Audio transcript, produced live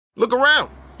Look around.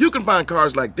 You can find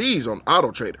cars like these on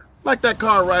AutoTrader, like that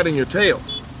car riding your tail.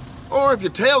 Or if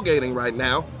you're tailgating right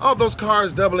now, all those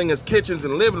cars doubling as kitchens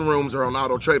and living rooms are on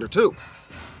AutoTrader too.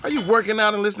 Are you working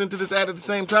out and listening to this ad at the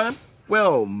same time?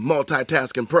 Well,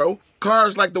 multitasking pro,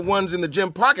 cars like the ones in the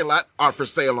gym parking lot are for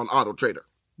sale on AutoTrader.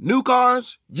 New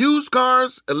cars, used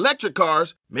cars, electric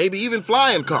cars, maybe even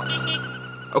flying cars.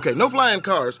 Okay, no flying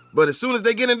cars, but as soon as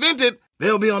they get invented,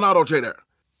 they'll be on AutoTrader.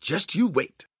 Just you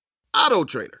wait.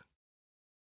 AutoTrader.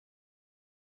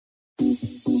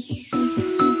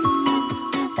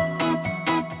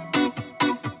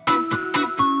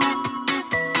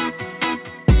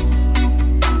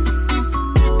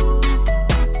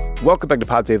 Welcome back to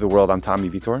Pod Save the World. I'm Tommy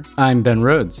Vitor. I'm Ben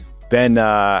Rhodes. Ben,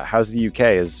 how's the UK?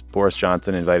 Has Boris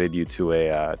Johnson invited you to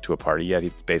a party yet?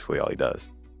 It's basically all he does.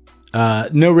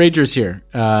 No ragers here.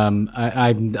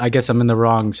 I guess I'm in the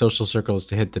wrong social circles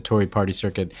to hit the Tory party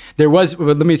circuit. Let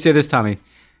me say this, Tommy.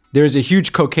 There's a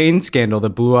huge cocaine scandal that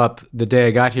blew up the day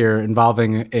I got here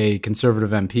involving a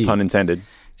Conservative MP. Pun intended.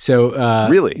 So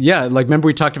really? Yeah, like remember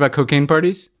we talked about cocaine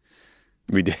parties?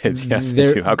 We did, yes, me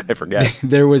too. How could I forget?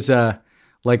 There was the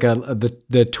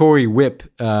Tory whip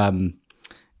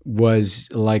was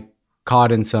like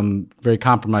caught in some very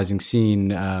compromising scene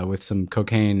with some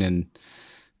cocaine and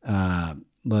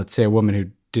let's say a woman who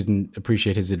didn't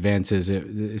appreciate his advances.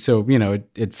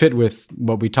 It fit with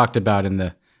what we talked about in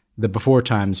the before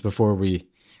times before we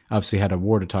obviously had a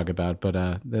war to talk about. But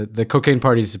the cocaine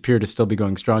parties appear to still be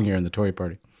going strong here in the Tory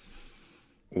party.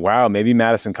 Wow, maybe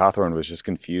Madison Cawthorn was just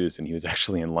confused and he was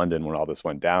actually in London when all this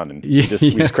went down and we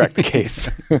just cracked the case.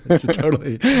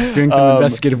 Totally doing some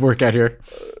investigative work out here.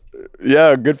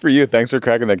 Yeah, good for you. Thanks for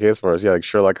cracking that case for us. Yeah, like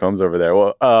Sherlock Holmes over there.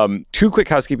 Well, two quick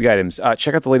housekeeping items.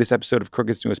 Check out the latest episode of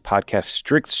Crooked's newest podcast,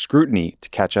 Strict Scrutiny, to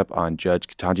catch up on Judge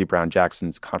Ketanji Brown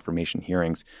Jackson's confirmation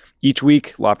hearings. Each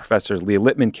week, law professors Leah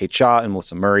Lippman, Kate Shaw, and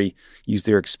Melissa Murray use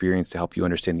their experience to help you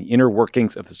understand the inner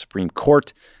workings of the Supreme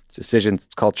Court, its decisions,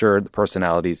 its culture, the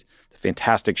personalities. It's a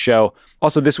fantastic show.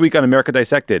 Also, this week on America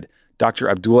Dissected, Dr.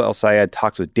 Abdullah El-Sayed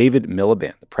talks with David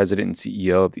Miliband, the president and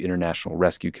CEO of the International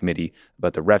Rescue Committee,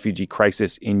 about the refugee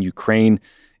crisis in Ukraine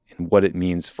and what it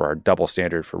means for our double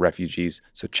standard for refugees.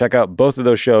 So check out both of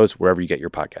those shows wherever you get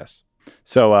your podcasts.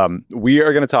 So we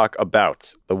are going to talk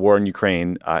about the war in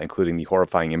Ukraine, including the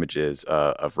horrifying images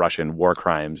of Russian war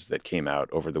crimes that came out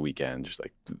over the weekend, just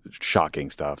like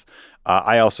shocking stuff.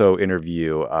 I also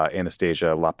interview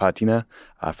Anastasia Lapatina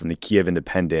from the Kiev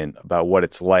Independent about what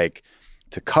it's like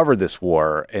to cover this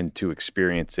war and to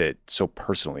experience it so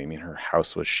personally. I mean, her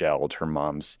house was shelled, her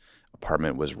mom's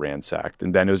apartment was ransacked.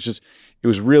 And then it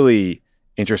was really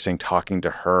interesting talking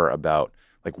to her about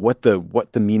like what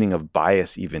the meaning of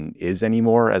bias even is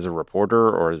anymore as a reporter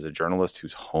or as a journalist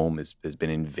whose home has been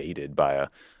invaded by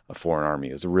a foreign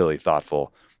army. It was a really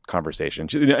thoughtful conversation.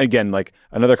 Again, like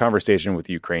another conversation with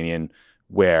Ukrainian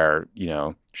where, you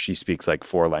know, she speaks like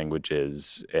 4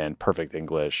 languages and perfect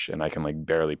English, and I can like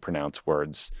barely pronounce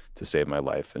words to save my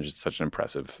life. And just such an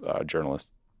impressive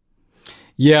journalist.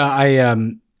 Yeah,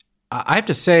 I have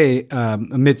to say,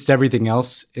 amidst everything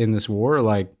else in this war,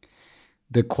 like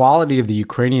the quality of the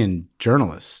Ukrainian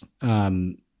journalists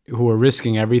who are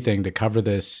risking everything to cover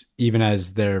this, even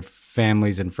as their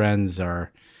families and friends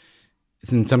are,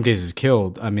 in some cases,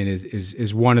 killed. I mean,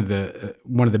 is one of the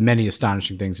many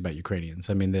astonishing things about Ukrainians.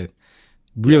 I mean, the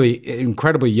really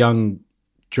incredibly young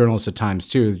journalists at times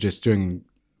too, just doing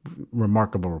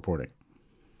remarkable reporting.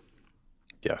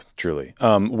 Yes, truly.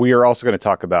 We are also going to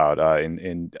talk about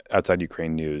in outside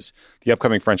Ukraine news, the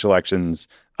upcoming French elections,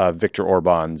 Viktor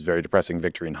Orban's very depressing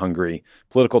victory in Hungary,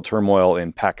 political turmoil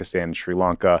in Pakistan and Sri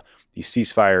Lanka, the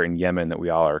ceasefire in Yemen that we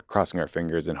all are crossing our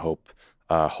fingers and hope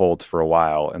holds for a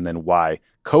while, and then why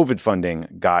COVID funding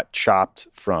got chopped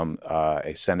from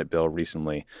a Senate bill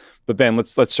recently. But Ben,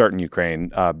 let's start in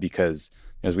Ukraine because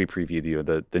as we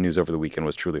previewed the news over the weekend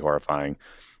was truly horrifying.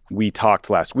 We talked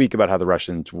last week about how the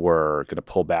Russians were going to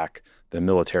pull back the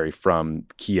military from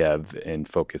Kiev and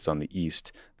focus on the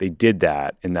east. They did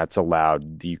that, and that's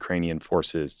allowed the Ukrainian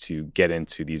forces to get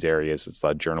into these areas. It's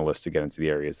allowed journalists to get into the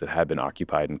areas that had been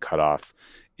occupied and cut off.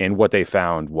 And what they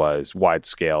found was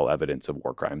wide-scale evidence of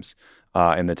war crimes.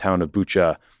 In the town of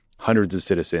Bucha, hundreds of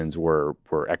citizens were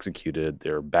executed.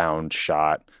 They were bound,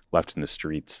 shot, left in the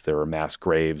streets. There were mass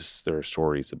graves. There are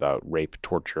stories about rape,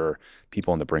 torture,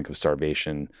 people on the brink of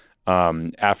starvation.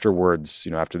 Afterwards,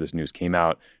 after this news came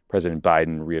out, President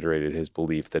Biden reiterated his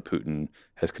belief that Putin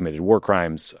has committed war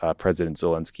crimes. President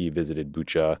Zelensky visited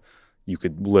Bucha. You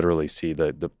could literally see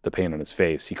the pain on his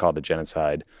face. He called it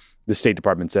genocide. The State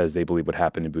Department says they believe what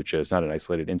happened in Bucha is not an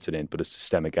isolated incident, but a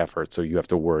systemic effort. So you have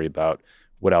to worry about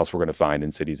what else we're going to find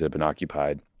in cities that have been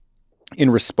occupied. In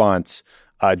response,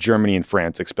 Germany and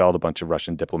France expelled a bunch of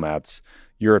Russian diplomats.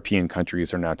 European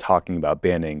countries are now talking about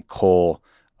banning coal,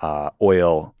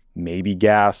 oil, maybe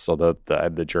gas, although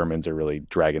the Germans are really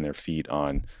dragging their feet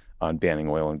on banning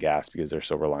oil and gas because they're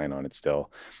so reliant on it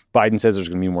still. Biden says there's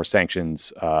going to be more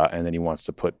sanctions, and then he wants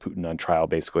to put Putin on trial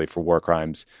basically for war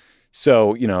crimes.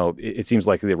 So, it seems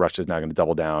likely that Russia is now going to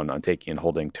double down on taking and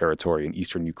holding territory in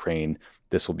eastern Ukraine.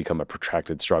 This will become a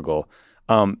protracted struggle.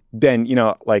 Ben,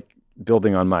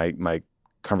 building on my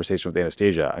conversation with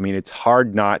Anastasia, I mean, it's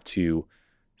hard not to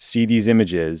see these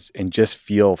images and just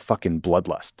feel fucking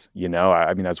bloodlust.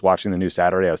 I was watching the news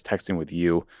Saturday, I was texting with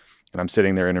you, and I'm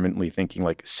sitting there intermittently thinking,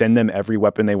 send them every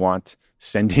weapon they want,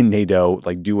 send in NATO,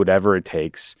 do whatever it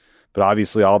takes. But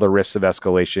obviously all the risks of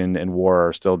escalation and war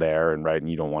are still there, and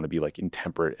you don't want to be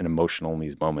intemperate and emotional in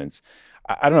these moments.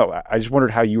 I don't know. I just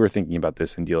wondered how you were thinking about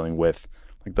this and dealing with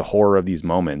the horror of these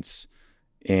moments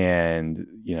and,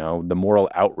 the moral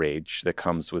outrage that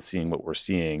comes with seeing what we're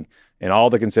seeing and all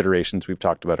the considerations we've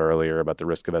talked about earlier about the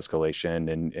risk of escalation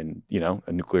and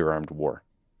a nuclear armed war.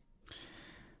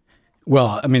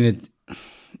 Well, I mean,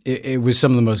 it was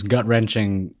some of the most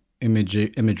gut-wrenching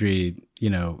imagery,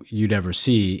 you'd ever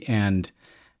see. And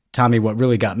Tommy, what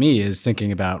really got me is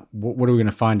thinking about what are we going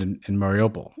to find in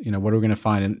Mariupol? What are we going to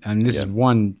find? And this is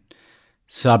one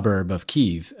suburb of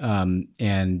Kyiv.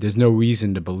 And there's no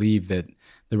reason to believe that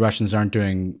the Russians aren't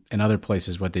doing in other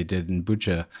places what they did in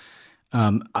Bucha.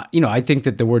 I think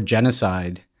that the word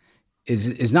genocide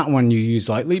is not one you use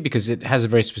lightly because it has a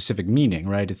very specific meaning,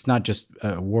 right? It's not just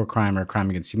a war crime or a crime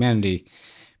against humanity.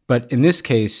 But in this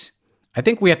case, I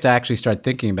think we have to actually start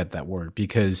thinking about that word,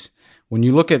 because when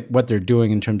you look at what they're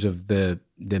doing in terms of the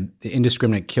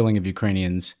indiscriminate killing of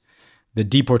Ukrainians, the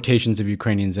deportations of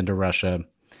Ukrainians into Russia,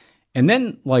 and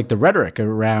then the rhetoric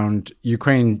around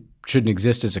Ukraine shouldn't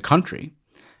exist as a country.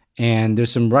 And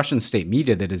there's some Russian state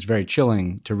media that is very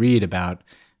chilling to read about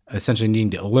essentially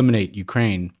needing to eliminate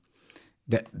Ukraine.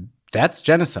 That's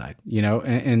genocide,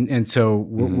 and so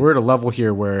we're at a level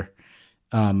here where,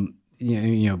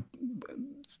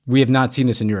 we have not seen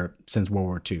this in Europe since World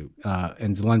War II.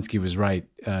 And Zelensky was right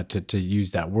to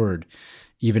use that word,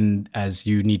 even as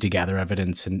you need to gather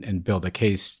evidence and build a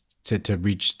case to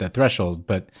reach the threshold.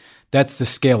 But that's the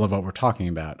scale of what we're talking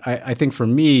about. I think for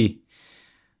me,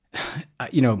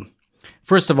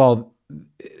 first of all,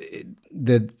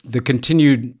 the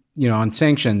continued, on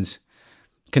sanctions,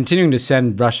 continuing to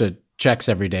send Russia checks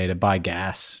every day to buy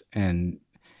gas and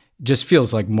just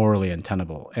feels morally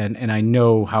untenable. And I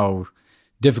know how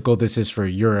difficult this is for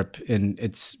Europe, and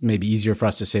it's maybe easier for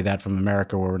us to say that from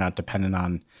America, where we're not dependent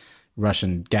on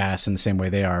Russian gas in the same way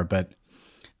they are. But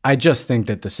I just think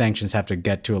that the sanctions have to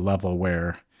get to a level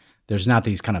where there's not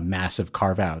these kind of massive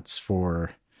carve-outs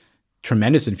for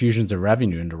tremendous infusions of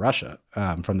revenue into Russia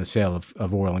from the sale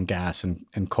of oil and gas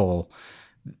and coal.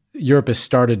 Europe has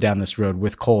started down this road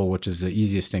with coal, which is the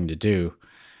easiest thing to do.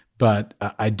 But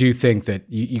I do think that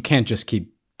you can't just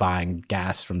keep buying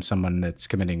gas from someone that's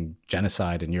committing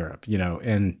genocide in Europe,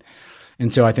 and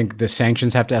so I think the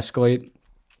sanctions have to escalate.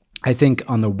 I think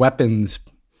on the weapons,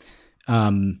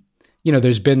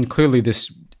 there's been clearly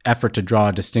this effort to draw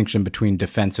a distinction between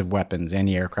defensive weapons,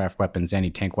 anti-aircraft weapons,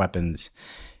 anti-tank weapons,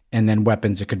 and then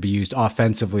weapons that could be used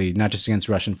offensively, not just against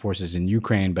Russian forces in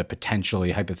Ukraine, but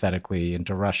potentially, hypothetically,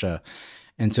 into Russia.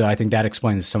 And so I think that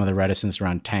explains some of the reticence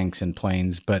around tanks and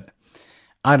planes. But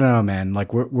I don't know, man.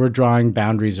 We're drawing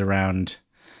boundaries around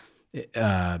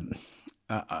the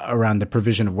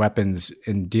provision of weapons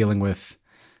and dealing with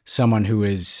someone who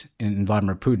is, in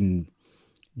Vladimir Putin,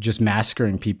 just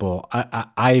massacring people.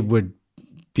 I would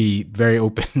be very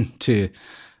open to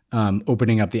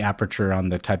opening up the aperture on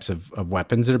the types of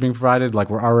weapons that are being provided.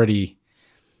 We're already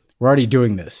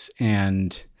doing this,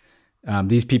 and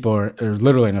these people are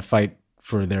literally in a fight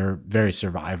for their very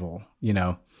survival,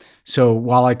 So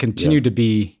while I continue to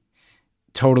be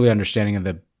totally understanding of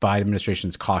the Biden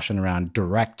administration's caution around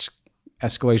direct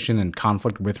escalation and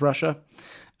conflict with Russia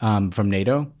from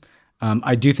NATO,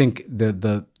 I do think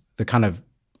the kind of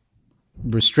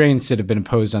restraints that have been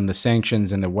imposed on the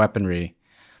sanctions and the weaponry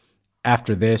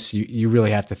after this, you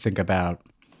really have to think about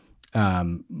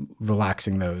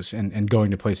relaxing those and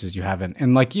going to places you haven't.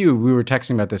 And we were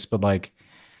texting about this, but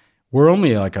we're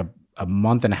only a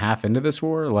month and a half into this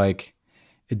war.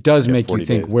 It does make you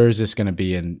think, where is this going to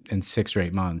be in 6 or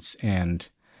 8 months? And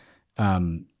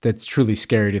that's truly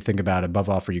scary to think about, above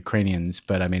all for Ukrainians.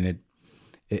 But I mean,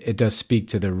 it does speak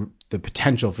to the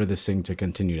potential for this thing to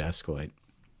continue to escalate.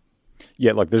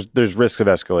 Yeah, look, there's risks of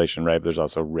escalation, right? But there's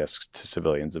also risks to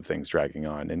civilians of things dragging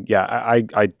on. And yeah,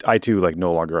 I too like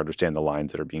no longer understand the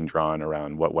lines that are being drawn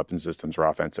around what weapon systems are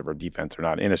offensive or defense or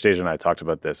not. Anastasia and I talked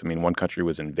about this. I mean, one country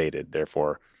was invaded,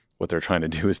 therefore what they're trying to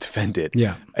do is defend it.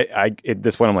 Yeah. At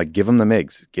this point, I'm like, give them the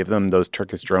MiGs, give them those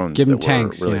Turkish drones Give them that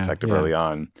tanks, were really effective early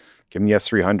on. Give them the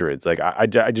S-300s. Like I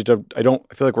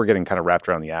feel like we're getting kind of wrapped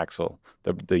around the axle.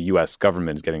 The U.S.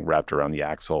 government is getting wrapped around the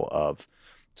axle of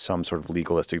some sort of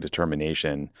legalistic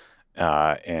determination,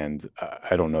 and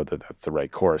I don't know that that's the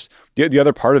right course. The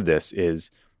other part of this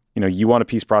is, you want a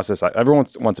peace process. Everyone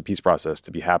wants a peace process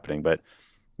to be happening, but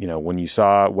when you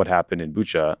saw what happened in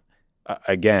Bucha,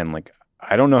 again, like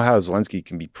I don't know how Zelensky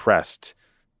can be pressed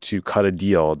to cut a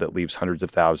deal that leaves hundreds of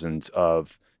thousands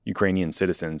of Ukrainian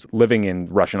citizens living in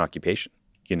Russian occupation.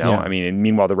 I mean, and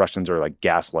meanwhile, the Russians are like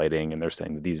gaslighting, and they're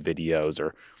saying that these videos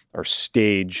are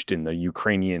staged, and the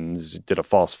Ukrainians did a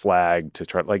false flag to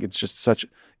try. Like, it's just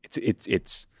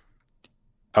it's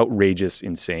outrageous,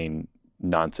 insane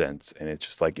nonsense, and it's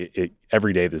just like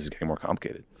every day this is getting more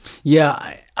complicated.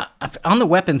 Yeah, on the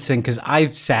weapons thing, because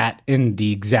I've sat in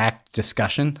the exact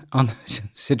discussion on the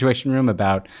Situation Room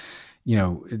about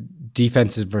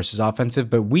defensive versus offensive,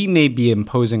 but we may be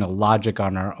imposing a logic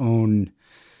on our own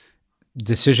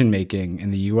decision making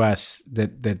in the U.S.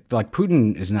 that like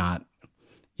Putin is not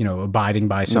abiding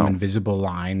by some invisible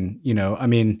line. I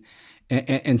mean,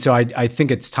 and so I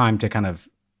think it's time to kind of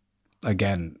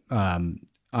again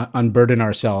unburden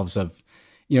ourselves of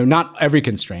not every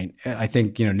constraint. I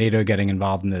think NATO getting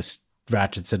involved in this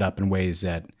ratchets it up in ways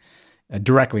that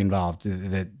directly involved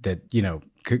that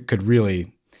could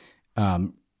really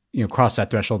cross that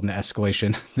threshold into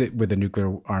escalation with a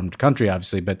nuclear armed country,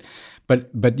 obviously.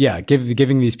 But yeah,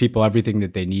 giving these people everything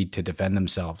that they need to defend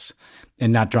themselves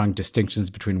and not drawing distinctions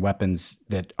between weapons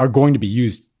that are going to be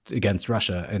used against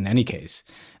Russia in any case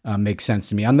makes sense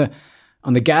to me. On the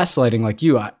gaslighting, like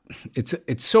you,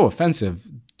 it's so offensive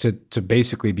to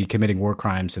basically be committing war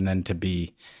crimes and then to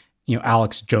be,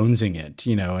 Alex Jonesing it,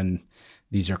 and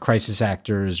these are crisis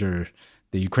actors, or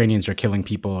the Ukrainians are killing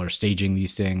people or staging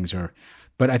these things,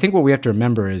 but I think what we have to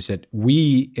remember is that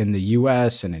we in the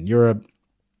US and in Europe,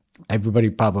 everybody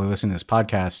probably listening to this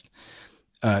podcast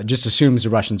just assumes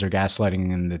the Russians are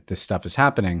gaslighting and that this stuff is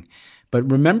happening. But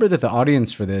remember that the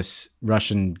audience for this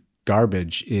Russian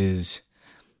garbage is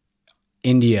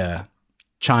India,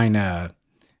 China,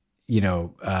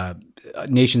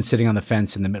 nations sitting on the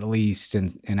fence in the Middle East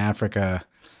and in Africa.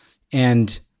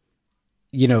 And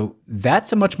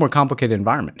that's a much more complicated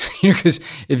environment because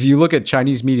if you look at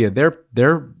Chinese media,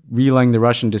 they're relaying the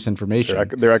Russian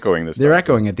disinformation. They're echoing this. They're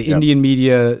echoing it. The Indian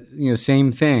media,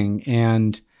 same thing.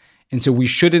 And so we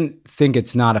shouldn't think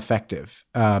it's not effective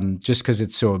just because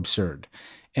it's so absurd.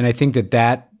 And I think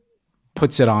that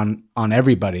puts it on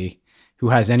everybody who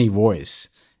has any voice,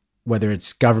 whether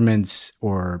it's governments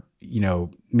or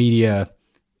media,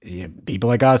 people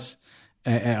like us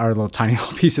are a little tiny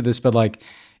little piece of this, but like.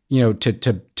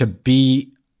 To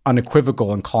be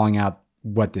unequivocal in calling out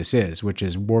what this is, which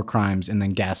is war crimes and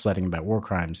then gaslighting about war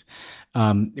crimes.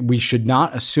 We should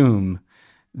not assume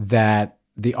that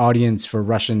the audience for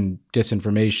Russian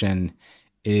disinformation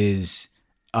is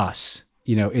us.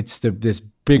 It's this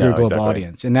bigger global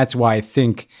audience. And that's why I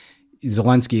think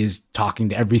Zelensky is talking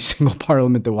to every single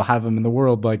parliament that will have him in the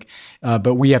world. But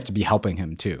we have to be helping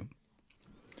him too.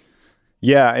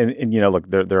 Yeah, and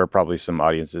look, there are probably some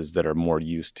audiences that are more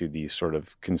used to these sort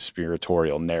of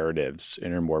conspiratorial narratives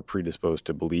and are more predisposed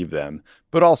to believe them.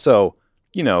 But also,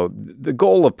 the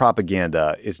goal of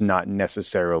propaganda is not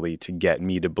necessarily to get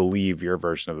me to believe your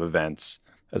version of events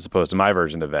as opposed to my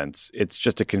version of events. It's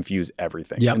just to confuse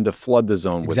everything and to flood the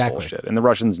zone with bullshit. And the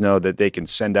Russians know that they can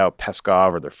send out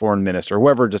Peskov or their foreign minister or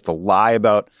whoever just to lie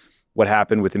about what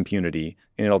happened with impunity,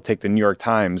 and it'll take the New York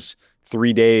Times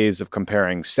 3 days of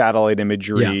comparing satellite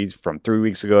imagery from 3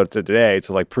 weeks ago to today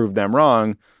to like prove them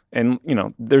wrong. And,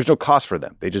 there's no cost for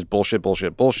them. They just bullshit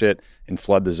and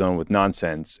flood the zone with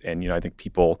nonsense. And, I think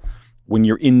people, when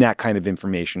you're in that kind of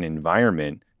information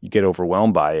environment, you get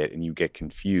overwhelmed by it and you get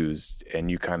confused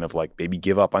and you kind of like maybe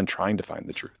give up on trying to find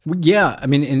the truth. Yeah. I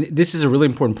mean, and this is a really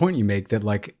important point you make that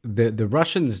like the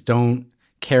Russians don't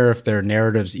care if their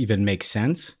narratives even make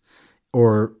sense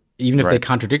or even if they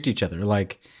contradict each other.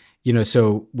 Like,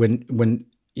 so when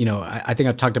I think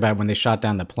I've talked about when they shot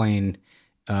down the plane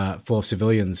full of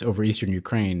civilians over eastern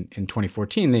Ukraine in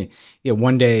 2014.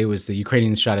 One day it was the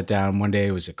Ukrainians shot it down. One day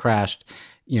it crashed.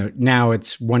 Now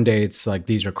it's one day it's like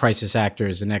these are crisis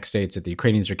actors. The next day it's that the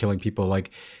Ukrainians are killing people.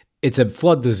 Like it's a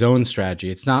flood the zone strategy.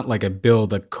 It's not like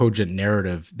build a cogent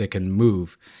narrative that can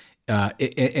move.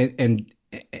 And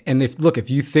And if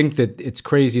you think that it's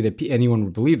crazy that anyone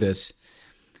would believe this,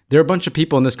 there are a bunch of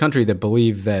people in this country that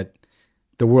believe that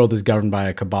the world is governed by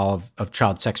a cabal of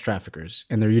child sex traffickers,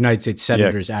 and there are United States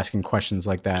senators asking questions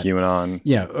like that. QAnon.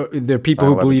 Yeah, there are people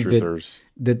who believe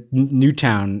that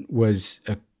Newtown was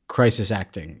a crisis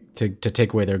acting to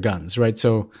take away their guns, right?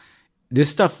 So this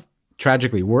stuff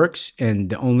tragically works, and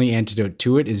the only antidote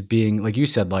to it is being, like you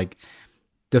said, like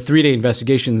the 3-day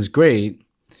investigation is great,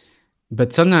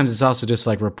 but sometimes it's also just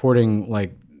like reporting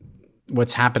like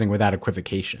what's happening without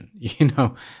equivocation.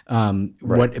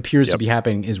 What appears to be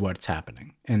happening is what's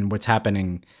happening, and what's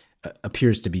happening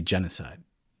appears to be genocide.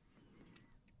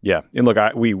 Yeah, and look,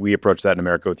 we approach that in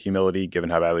America with humility, given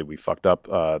how badly we fucked up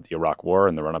the Iraq War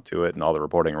and the run up to it and all the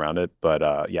reporting around it.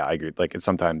 But yeah, I agree. Like, it's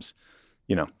sometimes,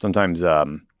 I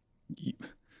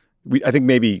think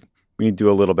maybe we need to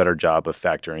do a little better job of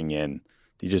factoring in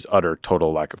the just utter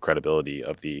total lack of credibility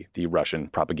of the Russian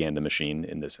propaganda machine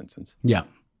in this instance. Yeah.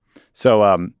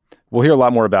 So we'll hear a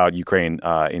lot more about Ukraine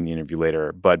in the interview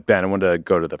later. But Ben, I wanted to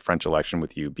go to the French election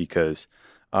with you because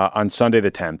on Sunday the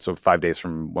 10th, so 5 days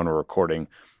from when we're recording,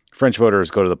 French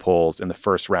voters go to the polls in the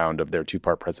first round of their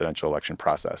 2-part presidential election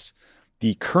process.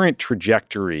 The current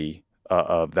trajectory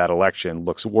of that election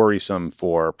looks worrisome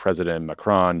for President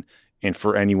Macron and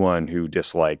for anyone who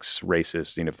dislikes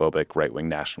racist, xenophobic, right-wing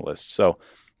nationalists. So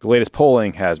the latest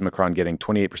polling has Macron getting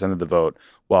 28% of the vote,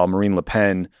 while Marine Le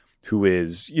Pen, who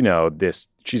is,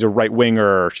 she's a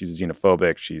right-winger, she's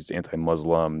xenophobic, she's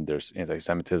anti-Muslim, there's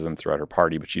anti-Semitism throughout her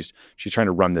party, but she's trying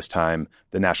to run this time.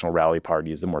 The National Rally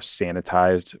Party is the more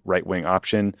sanitized right-wing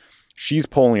option. She's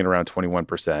polling at around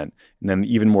 21%. And then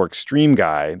the even more extreme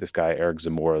guy, this guy, Eric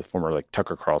Zemmour, the former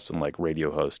Tucker Carlson radio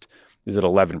host, is at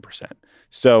 11%.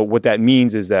 So what that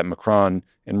means is that Macron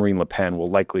and Marine Le Pen will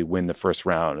likely win the first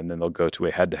round, and then they'll go to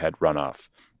a head-to-head runoff.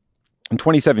 In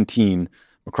 2017,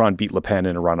 Macron beat Le Pen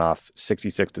in a runoff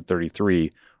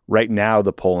 66-33. Right now,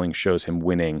 the polling shows him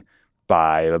winning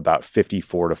by about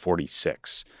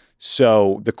 54-46.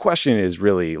 So the question is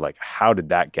really how did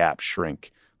that gap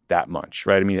shrink that much,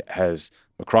 right? I mean, has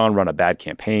Macron run a bad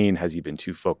campaign? Has he been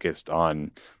too focused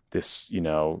on this,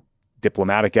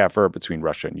 diplomatic effort between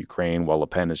Russia and Ukraine while Le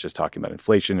Pen is just talking about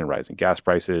inflation and rising gas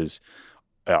prices?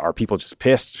 Are people just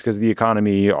pissed because of the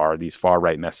economy? Are these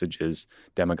far-right messages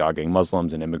demagoguing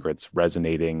Muslims and immigrants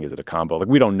resonating? Is it a combo?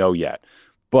 We don't know yet.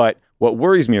 But what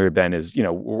worries me, Ben, is,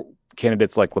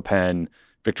 candidates like Le Pen,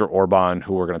 Viktor Orban,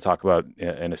 who we're going to talk about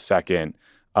in a second,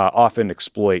 often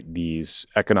exploit these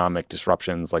economic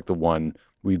disruptions like the one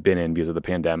we've been in because of the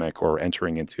pandemic or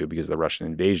entering into because of the Russian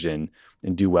invasion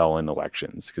and do well in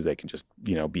elections because they can just,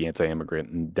 be anti-immigrant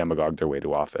and demagogue their way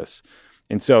to office.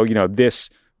 And so,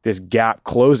 this gap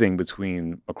closing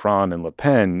between Macron and Le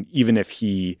Pen, even if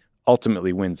he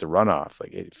ultimately wins the runoff,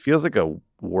 it feels like a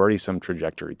worrisome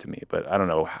trajectory to me. But I don't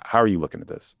know. How are you looking at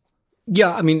this?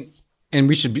 Yeah, I mean, and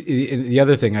we should be, the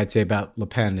other thing I'd say about Le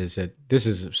Pen is that this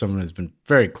is someone who's been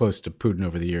very close to Putin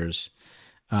over the years.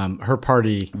 Her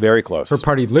party, very close. Her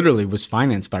party literally was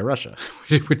financed by Russia,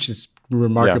 which is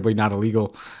remarkably not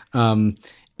illegal.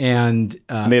 And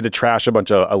they had to trash a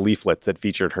bunch of leaflets that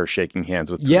featured her shaking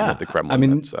hands with Putin at the Kremlin. I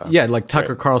mean,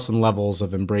 Tucker Carlson levels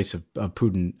of embrace of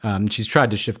Putin. She's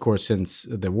tried to shift course since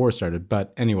the war started,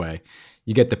 but anyway,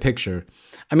 you get the picture.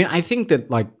 I mean, I think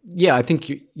that I think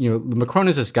Macron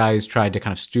is this guy who's tried to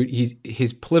kind of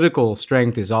his political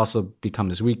strength has also become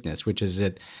his weakness, which is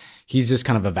that he's this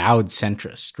kind of avowed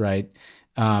centrist, right?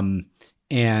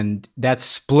 And that's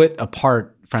split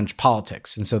apart French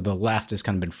politics. And so the left has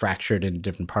kind of been fractured into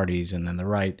different parties and then the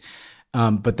right.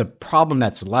 But the problem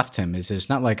that's left him is there's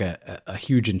not a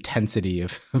huge intensity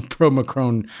of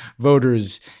pro-Macron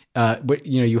voters. But,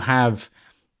 you have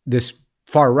this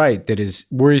far right that is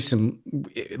worrisome.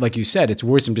 Like you said, it's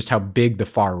worrisome just how big the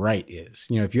far right is.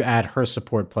 If you add her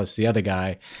support plus the other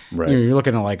guy, right, you're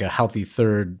looking at a healthy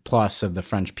third plus of the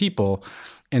French people.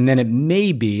 And then it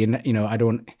may be, and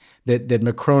that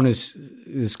Macron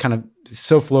is kind of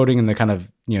so floating in the kind of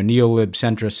neo-lib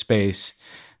centrist space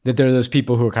that there are those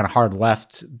people who are kind of hard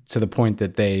left to the point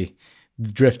that they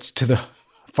drift to the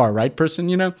far right person,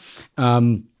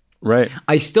 Right.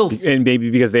 And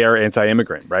maybe because they are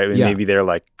anti-immigrant, right? And maybe they're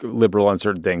liberal on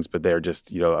certain things, but they're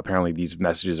just, apparently these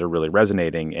messages are really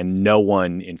resonating, and no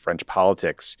one in French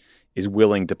politics is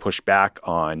willing to push back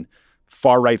on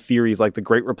far-right theories like the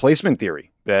Great Replacement theory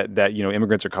that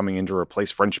immigrants are coming in to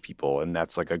replace French people, and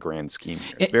that's a grand scheme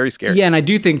here. It's very scary. Yeah, and I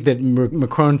do think that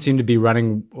Macron seemed to be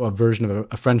running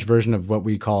a French version of what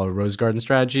we call a Rose Garden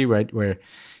strategy, right? Where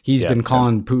he's been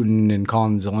calling Putin and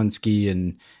calling Zelensky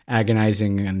and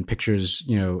agonizing and pictures,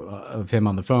 of him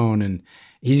on the phone,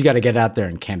 he's got to get out there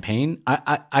and campaign.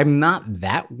 I'm not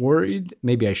that worried.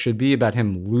 Maybe I should be about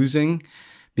him losing,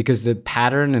 because the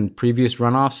pattern in previous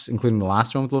runoffs, including the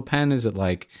last one with Le Pen, is that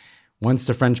like once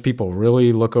the French people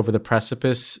really look over the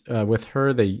precipice with her,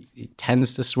 it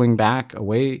tends to swing back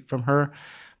away from her.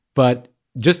 But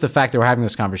just the fact that we're having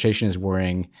this conversation is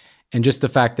worrying, and just the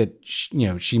fact that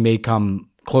she may come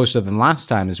closer than last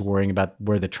time is worrying about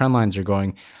where the trend lines are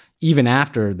going, even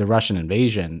after the Russian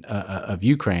invasion of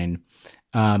Ukraine.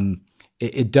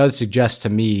 It does suggest to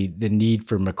me the need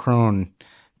for Macron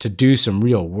to do some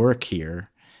real work here.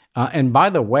 And by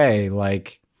the way,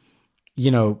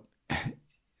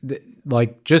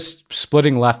 just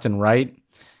splitting left and right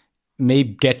may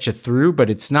get you through, but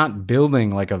it's not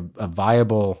building like a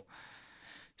viable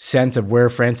sense of where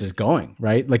France is going,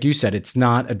 right? Like you said, it's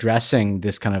not addressing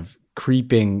this kind of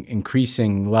creeping,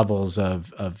 increasing levels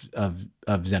of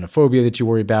xenophobia that you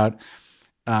worry about.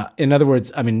 In other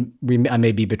words, I mean, I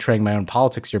may be betraying my own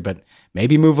politics here, but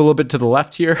maybe move a little bit to the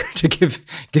left here to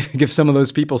give some of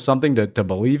those people something to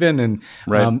believe in and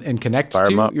connect Fire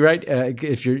 'em to. up. Right?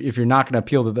 If you're not going to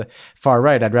appeal to the far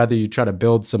right, I'd rather you try to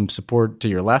build some support to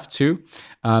your left too.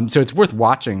 So it's worth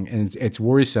watching, and it's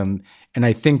worrisome. And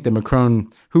I think that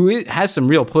Macron, who has some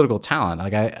real political talent,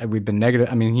 like we've been negative.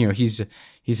 I mean, he's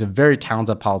a very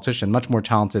talented politician, much more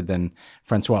talented than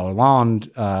Francois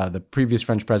Hollande, the previous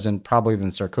French president, probably than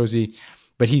Sarkozy.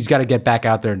 But he's got to get back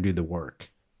out there and do the work.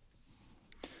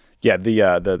 Yeah,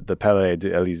 the Palais de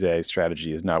l'Élysée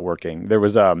strategy is not working. There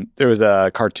was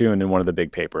a cartoon in one of the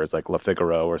big papers, like Le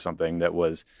Figaro or something, that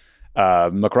was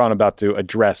Macron about to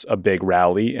address a big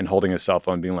rally and holding his cell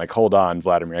phone, being like, "Hold on,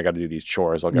 Vladimir, I got to do these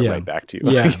chores. I'll get right back to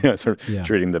you." Yeah. Sort of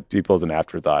treating the people as an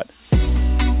afterthought.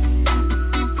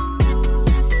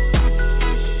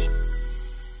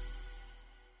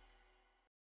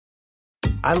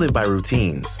 I live by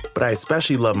routines, but I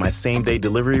especially love my same-day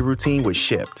delivery routine with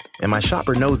Shipt. And my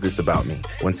shopper knows this about me.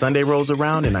 When Sunday rolls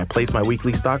around and I place my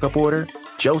weekly stock-up order,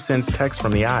 Joe sends texts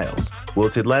from the aisles.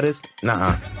 Wilted lettuce?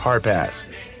 Nuh-uh, hard pass.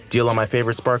 Deal on my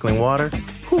favorite sparkling water?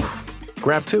 Whew,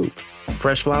 grab two.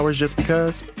 Fresh flowers just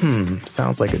because?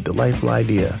 Sounds like a delightful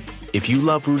idea. If you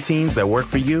love routines that work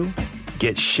for you,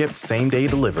 get Shipt same-day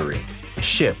delivery.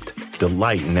 Shipt,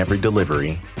 delight in every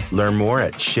delivery. Learn more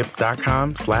at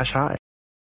shipt.com/hi.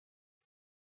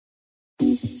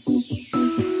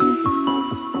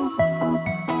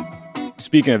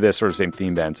 Speaking of this sort of same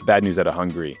theme, Ben, so bad news out of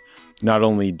Hungary. Not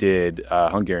only did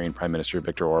Hungarian Prime Minister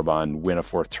Viktor Orban win a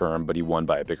fourth term, but he won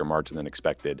by a bigger margin than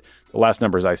expected. The last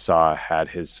numbers I saw had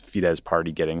his Fidesz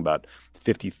party getting about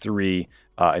 53,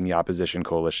 and the opposition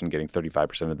coalition getting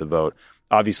 35% of the vote.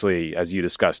 Obviously, as you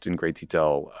discussed in great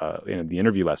detail in the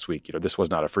interview last week, this was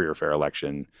not a free or fair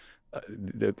election.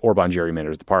 Orban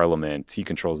gerrymanders the parliament. He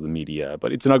controls the media,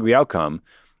 but it's an ugly outcome.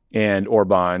 And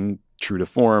Orban, true to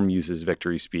form, uses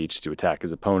victory speech to attack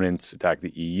his opponents, attack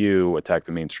the EU, attack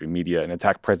the mainstream media, and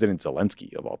attack President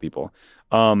Zelensky, of all people.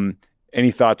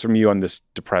 Any thoughts from you on this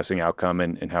depressing outcome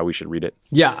and how we should read it?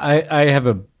 Yeah, I have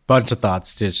a bunch of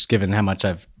thoughts, just given how much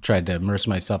I've tried to immerse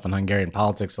myself in Hungarian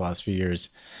politics the last few years.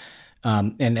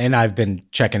 And I've been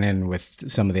checking in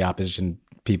with some of the opposition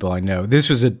people I know. This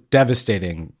was a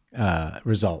devastating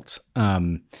result.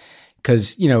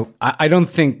 Because, I don't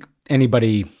think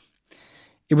anybody...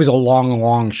 It was a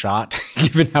long shot,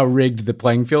 given how rigged the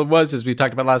playing field was, as we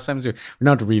talked about last time. So we're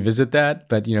not to revisit that,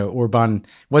 but Orban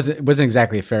wasn't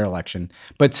exactly a fair election,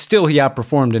 but still he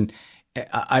outperformed. And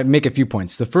I make a few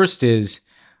points. The first is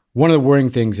one of the worrying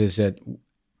things is that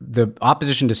the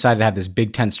opposition decided to have this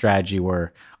Big Tent strategy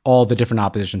where all the different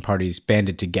opposition parties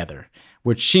banded together,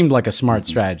 which seemed like a smart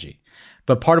strategy.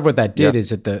 But part of what that did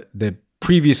is that the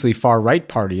previously far-right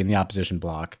party in the opposition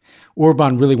bloc,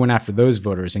 Orban really went after those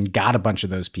voters and got a bunch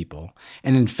of those people.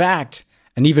 And in fact,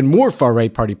 an even more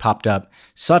far-right party popped up,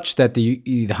 such that the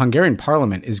Hungarian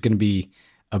parliament is going to be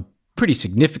a pretty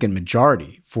significant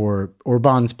majority for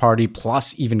Orban's party,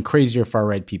 plus even crazier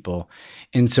far-right people.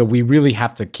 And so we really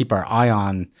have to keep our eye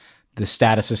on the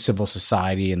status of civil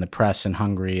society and the press in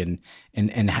Hungary, and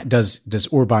does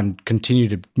Orban continue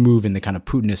to move in the kind of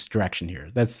Putinist direction here?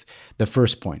 That's the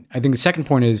first point. I think the second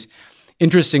point is,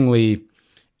 interestingly,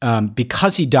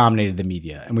 because he dominated the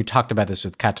media, and we talked about this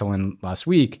with Catalin last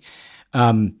week,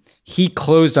 he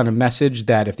closed on a message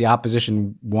that if the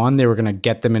opposition won, they were going to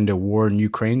get them into war in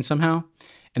Ukraine somehow.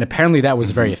 And apparently that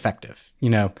was very effective,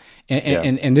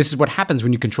 and this is what happens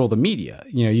when you control the media.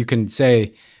 You can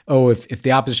say, oh, if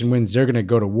the opposition wins, they're going to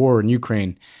go to war in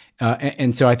Ukraine.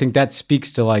 And so I think that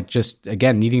speaks to just,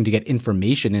 again, needing to get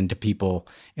information into people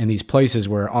in these places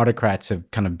where autocrats have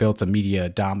kind of built a media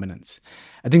dominance.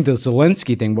 I think the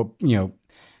Zelensky thing,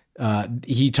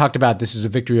 he talked about this is a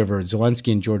victory over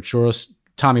Zelensky and George Soros.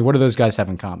 Tommy, what do those guys have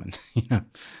in common?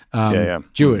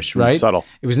 Jewish, right? Subtle.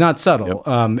 It was not subtle.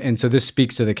 Yep. And so this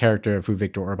speaks to the character of who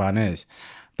Viktor Orban is.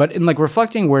 But in like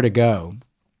reflecting where to go,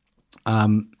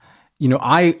 you know,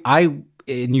 I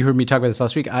and you heard me talk about this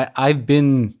last week. I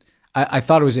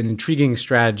thought it was an intriguing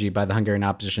strategy by the Hungarian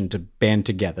opposition to band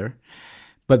together,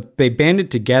 but they banded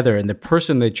together, and the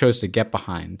person they chose to get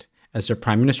behind as their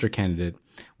prime minister candidate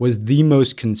was the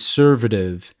most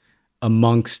conservative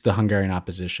amongst the Hungarian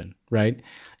opposition, right?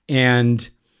 And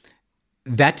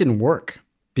that didn't work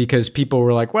because people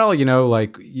were like, well, you know,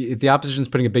 like if the opposition's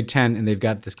putting a big tent and they've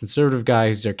got this conservative guy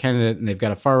who's their candidate and they've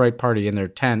got a far right party in their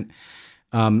tent,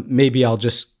 maybe I'll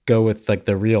just go with like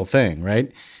the real thing,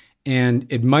 right? And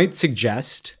it might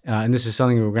suggest, and this is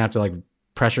something we're gonna have to like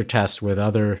pressure test with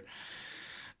other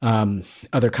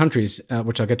countries,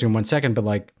 which I'll get to in 1 second, but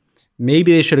like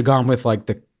maybe they should have gone with like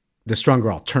the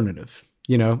stronger alternative.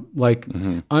 You know, like,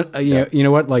 you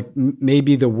know what, like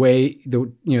maybe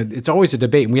it's always a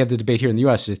debate. And we had the debate here in the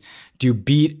US. Do you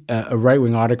beat a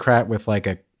right-wing autocrat with like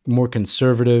a more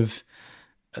conservative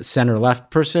center-left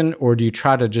person, or do you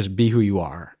try to just be who you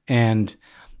are? And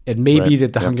it may be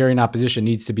that the Hungarian opposition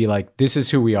needs to be like, this is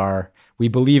who we are. We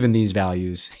believe in these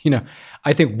values. You know,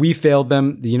 I think we failed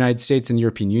them, the United States and the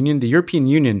European Union. The European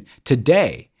Union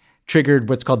today triggered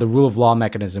what's called the rule of law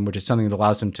mechanism, which is something that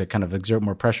allows them to kind of exert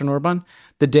more pressure on Orban.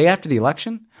 The day after the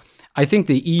election, I think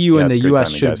the EU and the US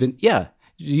should have been,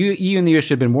 EU and the US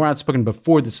should have been more outspoken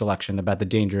before this election about the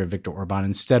danger of Viktor Orban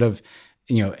instead of,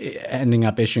 you know, ending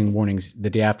up issuing warnings the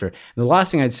day after. And the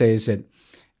last thing I'd say is that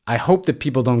I hope that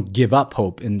people don't give up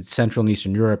hope in Central and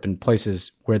Eastern Europe and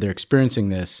places where they're experiencing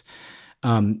this.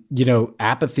 You know,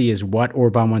 apathy is what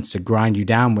Orban wants to grind you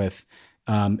down with.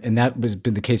 And that has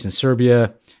been the case in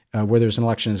Serbia, where there's an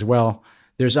election as well.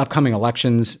 There's upcoming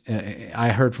elections. I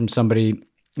heard from somebody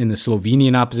in the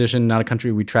Slovenian opposition, not a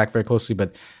country we track very closely,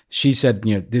 but she said,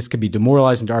 you know, this could be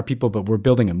demoralizing to our people, but we're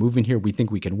building a movement here. We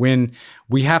think we can win.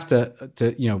 We have to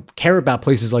you know, care about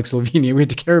places like Slovenia. We have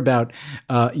to care about,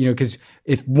 you know, because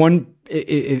if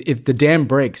the dam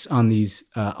breaks on these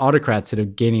autocrats that are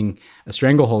gaining a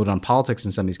stranglehold on politics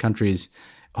in some of these countries,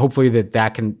 hopefully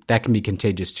that can be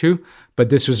contagious too. But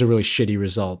this was a really shitty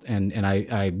result, and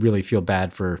I really feel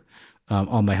bad for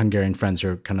all my Hungarian friends who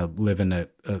are kind of live in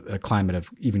a climate of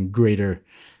even greater,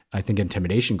 I think,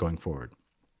 intimidation going forward.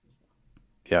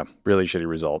 Yeah, really shitty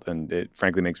result, and it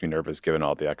frankly makes me nervous given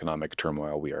all the economic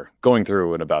turmoil we are going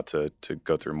through and about to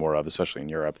go through more of, especially in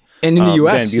Europe and in the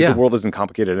U.S. Because the world isn't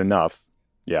complicated enough.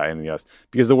 Yeah, in the U.S.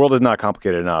 because the world is not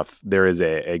complicated enough. There is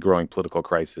a growing political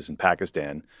crisis in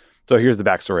Pakistan. So here's the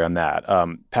backstory on that.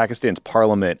 Pakistan's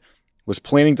parliament was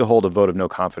planning to hold a vote of no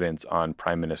confidence on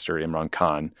Prime Minister Imran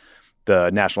Khan.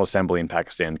 The National Assembly in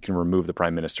Pakistan can remove the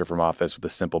prime minister from office with a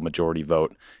simple majority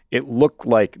vote. It looked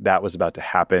like that was about to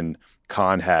happen.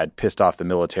 Khan had pissed off the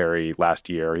military last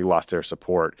year. He lost their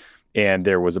support. And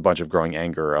there was a bunch of growing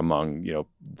anger among, you know,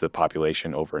 the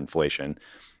population over inflation.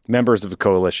 Members of the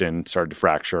coalition started to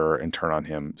fracture and turn on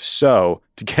him. So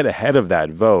to get ahead of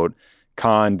that vote,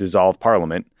 Khan dissolved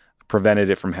parliament, prevented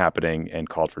it from happening, and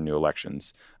called for new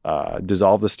elections.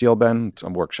 Dissolve the steel ben.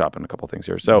 I'm workshopping a couple things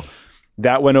here. So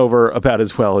that went over about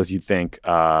as well as you'd think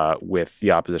with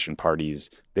the opposition parties.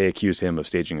 They accused him of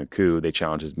staging a coup. They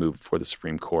challenged his move before the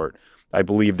Supreme Court. I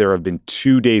believe there have been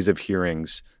 2 days of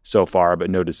hearings so far, but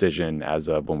no decision as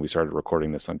of when we started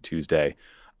recording this on Tuesday.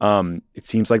 It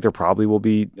seems like there probably will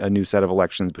be a new set of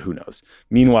elections, but who knows?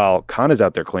 Meanwhile, Khan is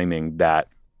out there claiming that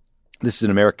this is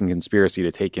an American conspiracy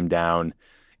to take him down.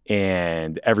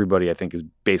 And everybody, I think, is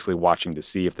basically watching to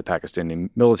see if the Pakistani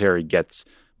military gets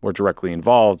more directly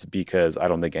involved, because I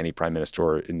don't think any prime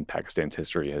minister in Pakistan's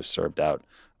history has served out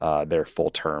their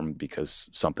full term because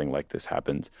something like this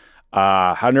happens.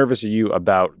 How nervous are you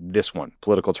about this one,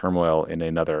 political turmoil in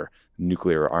another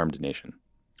nuclear-armed nation?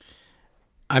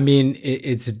 I mean,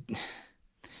 it's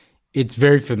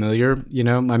very familiar, you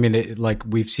know. I mean, like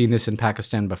we've seen this in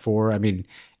Pakistan before. I mean,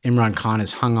 Imran Khan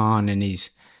has hung on and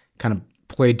he's kind of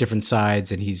played different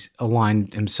sides, and he's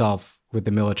aligned himself with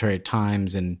the military at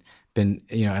times and been,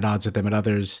 you know, at odds with them at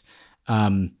others.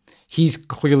 He's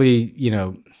clearly, you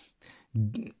know,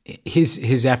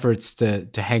 his efforts to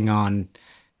hang on,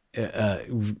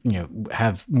 you know,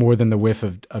 have more than the whiff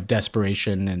of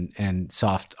desperation and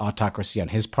soft autocracy on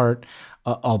his part.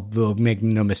 Although make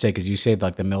no mistake, as you say,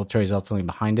 like the military is ultimately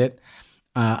behind it.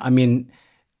 I mean,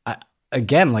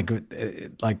 again, like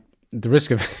the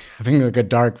risk of having like a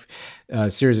dark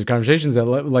series of conversations that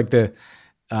like the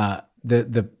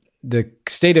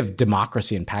state of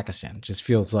democracy in Pakistan just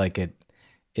feels like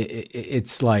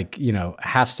it's like,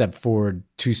 half step forward,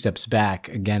 2 steps back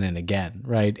again and again,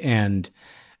 right? And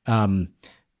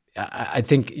I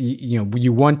think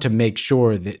you want to make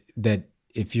sure that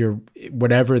if you're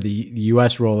whatever the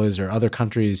U.S. role is or other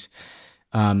countries,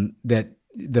 that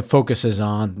the focus is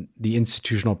on the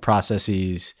institutional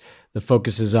processes, the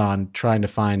focus is on trying to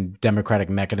find democratic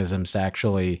mechanisms to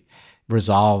actually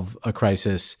resolve a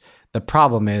crisis. The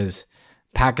problem is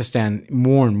Pakistan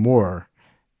more and more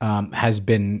has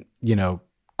been,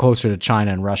 closer to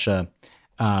China and Russia.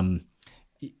 And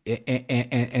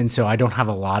so I don't have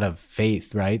a lot of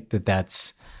faith, right,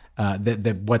 that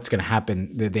what's going to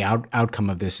happen, the outcome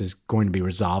of this is going to be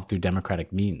resolved through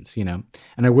democratic means, and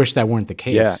I wish that weren't the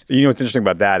case. Yeah. What's interesting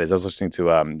about that is I was listening to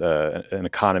an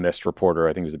economist reporter,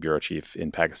 I think he was the bureau chief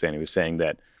in Pakistan, who was saying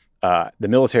that the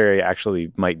military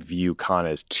actually might view Khan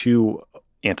as too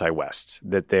anti-West,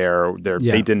 that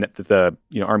they didn't, that the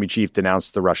army chief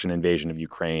denounced the Russian invasion of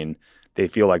Ukraine. They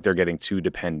feel like they're getting too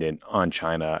dependent on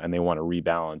China, and they want to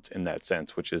rebalance in that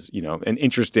sense, which is an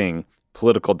interesting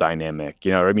political dynamic.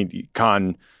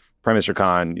 Prime Minister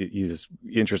Khan, he's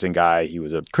an interesting guy. He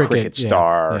was a cricket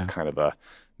star, kind of a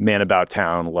man about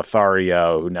town,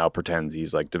 Lothario, who now pretends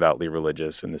he's like devoutly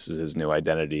religious, and this is his new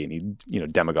identity, and he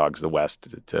demagogues the West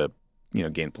to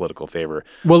gain political favor.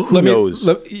 Well, who knows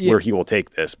where he will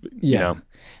take this? But,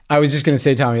 I was just going to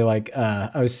say, Tommy,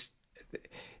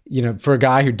 for a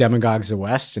guy who demagogues the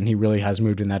West, and he really has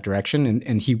moved in that direction,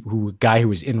 and a guy who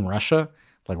was in Russia,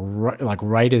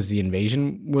 right as the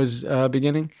invasion was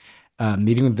beginning,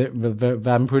 meeting with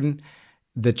Vladimir Putin,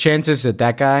 the chances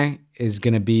that guy is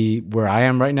going to be where I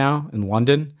am right now in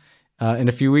London in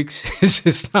a few weeks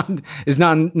is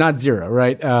not zero,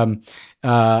 right? I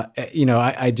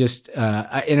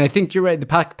think you're right. The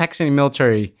Pakistani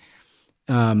military,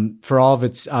 for all of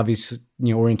its obvious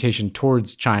orientation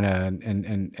towards China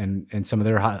and some of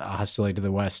their hostility to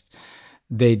the West,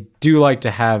 they do like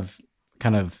to have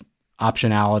kind of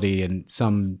optionality and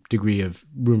some degree of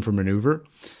room for maneuver.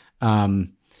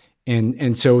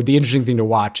 And so the interesting thing to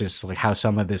watch is like how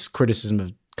some of this criticism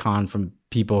of Khan from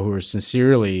people who are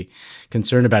sincerely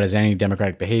concerned about his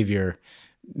anti-democratic behavior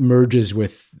merges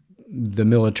with the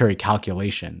military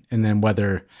calculation, and then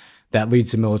whether that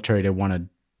leads the military to want to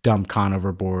dump Khan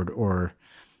overboard or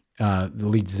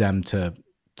leads them to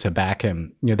back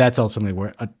him. That's ultimately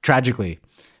where, tragically,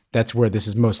 that's where this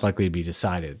is most likely to be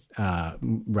decided,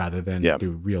 rather than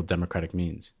through real democratic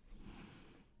means.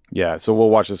 Yeah, so we'll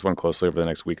watch this one closely over the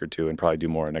next week or two and probably do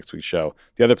more in next week's show.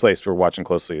 The other place we're watching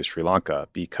closely is Sri Lanka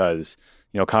because,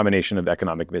 a combination of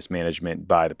economic mismanagement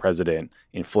by the president,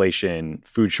 inflation,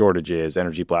 food shortages,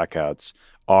 energy blackouts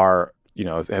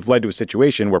have led to a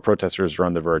situation where protesters are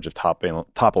on the verge of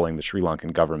toppling the Sri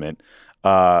Lankan government.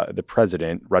 The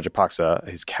president, Rajapaksa,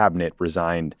 his cabinet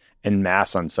resigned en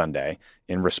masse on Sunday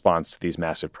in response to these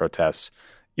massive protests.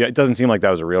 It doesn't seem like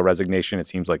that was a real resignation. It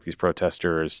seems like these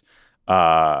protesters,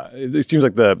 it seems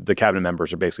like the cabinet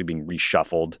members are basically being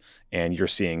reshuffled, and you're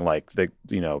seeing like the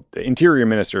interior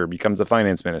minister becomes the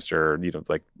finance minister,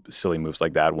 like silly moves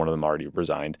like that. One of them already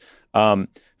resigned.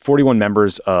 41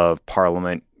 members of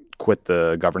parliament quit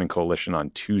the governing coalition on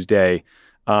Tuesday.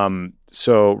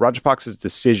 So Rajapaksa's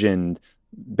decision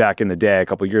back in the day, a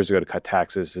couple of years ago, to cut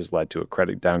taxes has led to a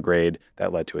credit downgrade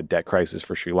that led to a debt crisis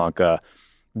for Sri Lanka.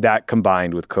 That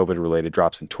combined with COVID-related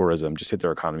drops in tourism just hit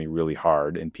their economy really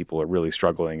hard, and people are really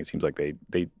struggling. It seems like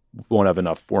they won't have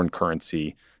enough foreign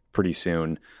currency pretty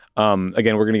soon.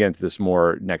 Again, we're going to get into this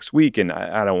more next week, and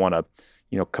I don't want to,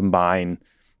 combine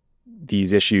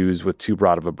these issues with too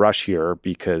broad of a brush here,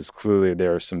 because clearly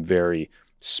there are some very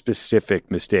specific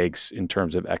mistakes in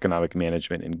terms of economic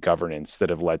management and governance that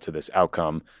have led to this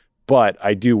outcome. But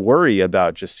I do worry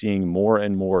about just seeing more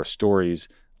and more stories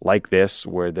like this,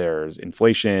 where there's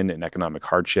inflation and economic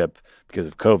hardship because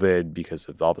of COVID, because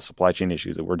of all the supply chain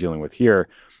issues that we're dealing with here,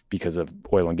 because of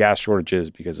oil and gas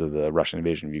shortages, because of the Russian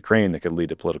invasion of Ukraine, that could lead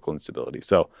to political instability.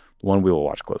 So one we will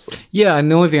watch closely. Yeah, and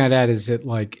the only thing I'd add is that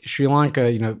like Sri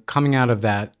Lanka, coming out of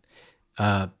that,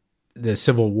 the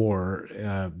civil war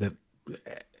that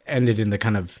ended in the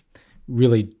kind of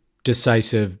really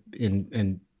decisive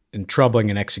and troubling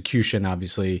in execution,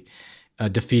 obviously,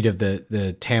 defeat of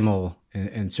the Tamil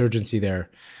insurgency there.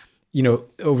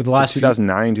 Over the last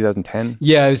 2009, 2010.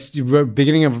 Yeah, it was the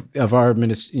beginning of our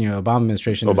Obama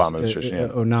administration.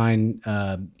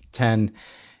 09, 10.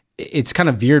 It's kind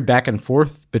of veered back and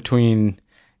forth between,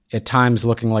 at times,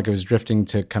 looking like it was drifting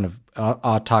to kind of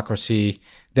autocracy.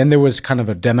 Then there was kind of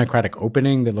a democratic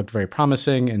opening that looked very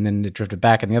promising, and then it drifted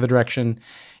back in the other direction.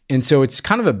 And so it's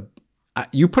kind of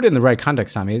you put it in the right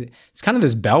context, Tommy. It's kind of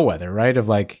this bellwether, right? Of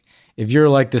like, if you're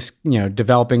like this,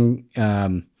 developing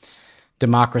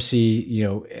democracy,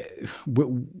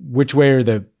 which way are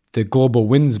the global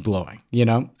winds blowing,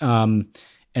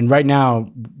 and right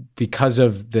now, because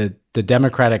of the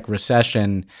democratic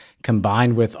recession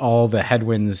combined with all the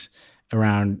headwinds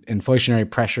around inflationary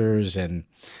pressures and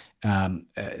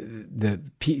the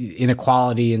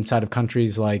inequality inside of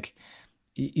countries, like,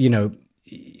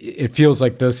 it feels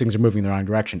like those things are moving in the wrong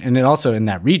direction. And it also in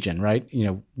that region, right?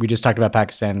 We just talked about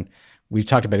Pakistan. We've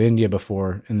talked about India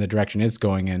before in the direction it's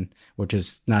going in, which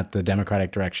is not the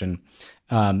democratic direction.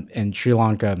 And Sri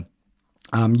Lanka,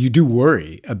 you do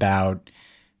worry about,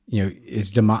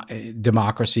 is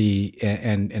democracy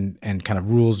and kind of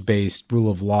rules-based,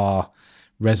 rule of law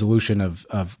resolution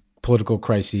of political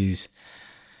crises.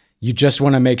 You just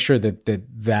want to make sure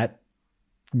that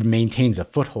maintains a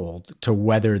foothold to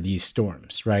weather these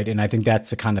storms, right? And I think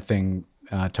that's the kind of thing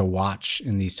to watch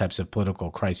in these types of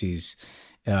political crises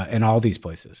in all these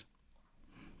places.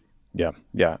 Yeah,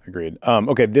 agreed.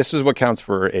 Okay, this is what counts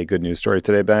for a good news story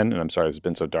today, Ben, and I'm sorry this has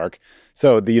been so dark.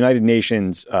 So the United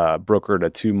Nations brokered a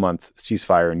 2-month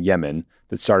ceasefire in Yemen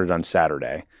that started on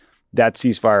Saturday. That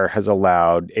ceasefire has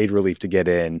allowed aid relief to get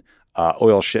in,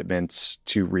 oil shipments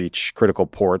to reach critical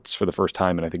ports for the first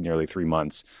time in, I think, nearly 3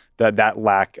 months. That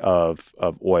lack of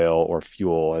oil or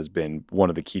fuel has been one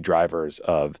of the key drivers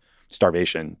of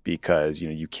starvation because,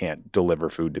 you can't deliver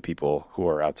food to people who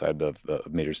are outside of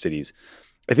major cities.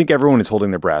 I think everyone is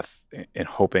holding their breath and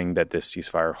hoping that this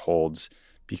ceasefire holds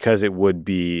because it would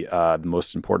be the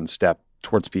most important step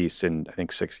towards peace in, I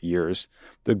think, 6 years.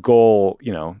 The goal,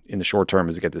 in the short term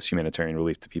is to get this humanitarian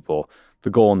relief to people.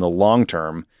 The goal in the long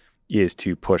term is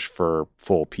to push for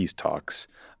full peace talks.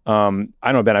 I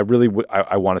don't know, Ben, I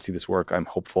want to see this work. I'm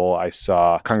hopeful. I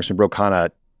saw Congressman Ro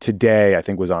Khanna today, I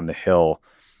think, was on the Hill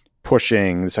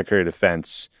pushing the Secretary of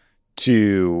Defense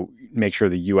to make sure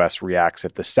the U.S. reacts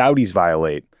if the Saudis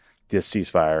violate this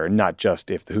ceasefire, and not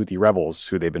just if the Houthi rebels,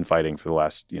 who they've been fighting for the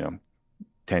last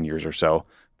 10 years or so,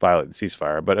 violate the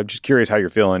ceasefire. But I'm just curious how you're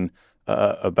feeling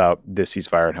about this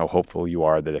ceasefire and how hopeful you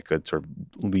are that it could sort of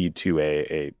lead to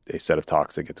a set of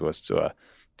talks that get to us to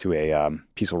a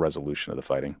peaceful resolution of the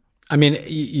fighting. I mean,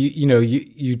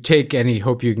 you take any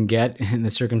hope you can get in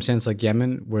a circumstance like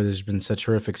Yemen, where there's been such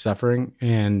horrific suffering,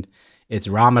 and it's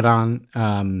Ramadan,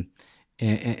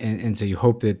 and so you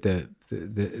hope that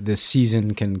the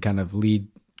season can kind of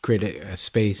create a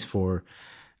space for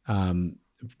a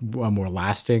more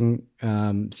lasting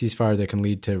ceasefire that can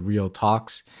lead to real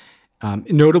talks.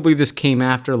 Notably, this came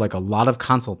after like a lot of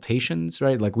consultations,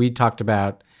 right? Like we talked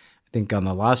about, I think on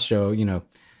the last show,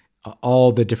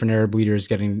 all the different Arab leaders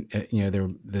getting,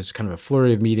 there's kind of a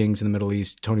flurry of meetings in the Middle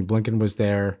East. Tony Blinken was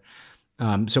there.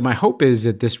 So my hope is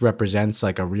that this represents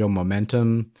like a real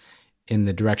momentum in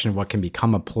the direction of what can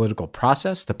become a political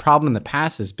process. The problem in the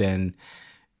past has been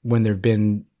when there have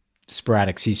been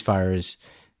sporadic ceasefires,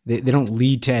 they don't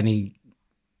lead to any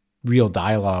real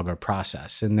dialogue or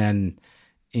process. And then,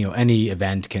 any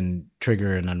event can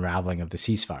trigger an unraveling of the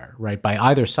ceasefire, right? By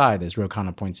either side, as Ro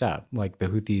Khanna points out, like the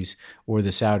Houthis or the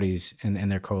Saudis and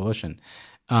their coalition.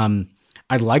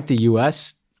 I'd like the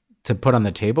U.S. to put on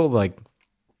the table, like,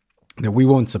 that we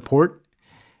won't support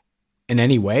in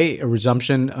any way a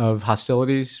resumption of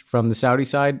hostilities from the Saudi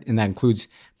side, and that includes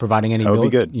providing any. That would be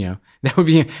good.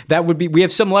 That would be. We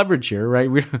have some leverage here, right?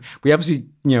 We obviously,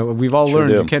 we've all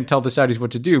learned you can't tell the Saudis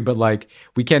what to do, but like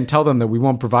we can tell them that we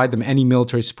won't provide them any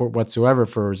military support whatsoever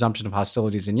for a resumption of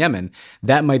hostilities in Yemen.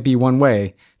 That might be one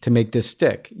way to make this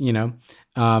stick.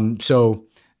 That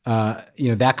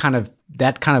kind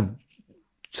of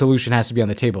solution has to be on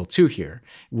the table too here,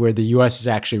 where the U.S. is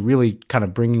actually really kind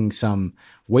of bringing some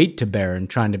weight to bear and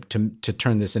trying to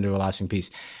turn this into a lasting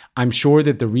peace. I'm sure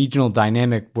that the regional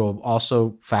dynamic will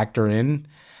also factor in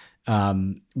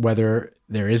whether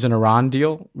there is an Iran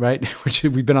deal, right? Which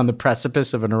we've been on the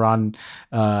precipice of a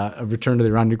return to the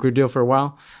Iran nuclear deal for a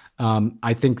while.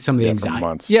 I think some of the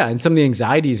and some of the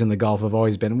anxieties in the Gulf have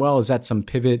always been, well, is that some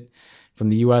pivot from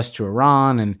the U.S. to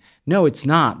Iran? And no, it's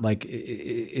not. Like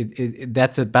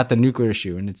that's about the nuclear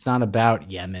issue, and it's not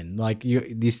about Yemen. Like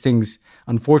these things,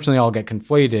 unfortunately, all get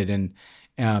conflated.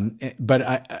 But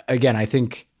I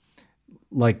think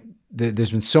like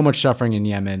there's been so much suffering in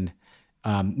Yemen.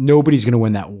 Nobody's going to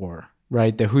win that war,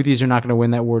 right? The Houthis are not going to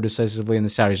win that war decisively, and the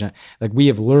Saudis are not. Like we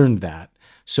have learned that.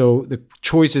 So the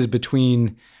choice is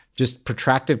between just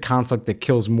protracted conflict that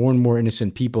kills more and more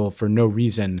innocent people for no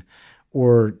reason,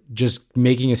 or just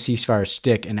making a ceasefire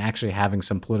stick and actually having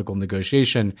some political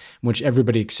negotiation in which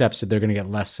everybody accepts that they're going to get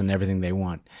less than everything they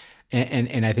want.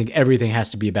 And I think everything has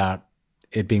to be about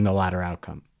it being the latter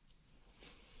outcome.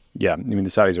 Yeah. I mean, the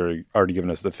Saudis are already giving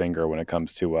us the finger when it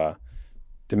comes to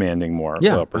demanding more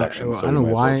oil production. I don't know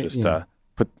why. Just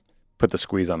put the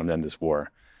squeeze on them to end this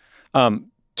war.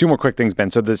 Two more quick things,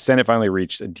 Ben. So the Senate finally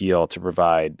reached a deal to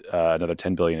provide another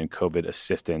 $10 billion in COVID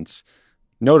assistance.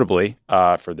 Notably,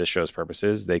 for this show's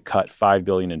purposes, they cut $5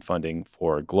 billion in funding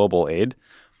for global aid.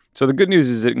 So the good news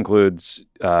is it includes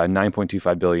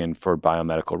 $9.25 billion for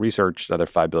biomedical research, another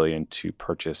 $5 billion to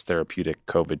purchase therapeutic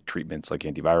COVID treatments like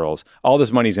antivirals. All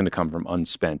this money is going to come from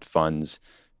unspent funds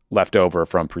left over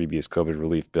from previous COVID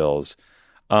relief bills.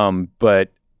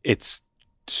 But it's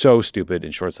so stupid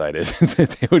and short-sighted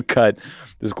that they would cut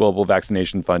this global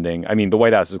vaccination funding. I mean, the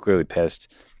White House is clearly pissed.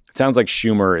 It sounds like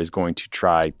Schumer is going to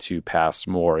try to pass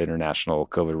more international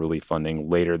COVID relief funding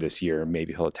later this year.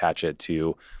 Maybe he'll attach it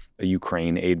to a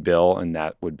Ukraine aid bill, and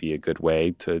that would be a good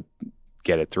way to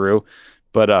get it through.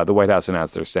 But the White House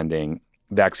announced they're sending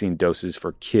vaccine doses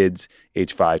for kids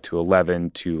age 5 to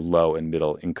 11 to low and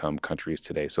middle income countries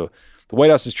today. So the White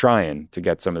House is trying to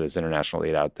get some of this international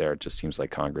aid out there. It just seems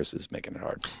like Congress is making it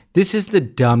hard. This is the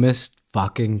dumbest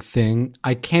fucking thing.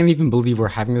 I can't even believe we're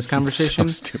having this conversation.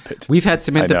 It's so stupid. We've had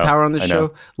Samantha Power on the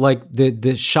show. Like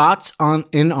the shots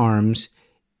in arms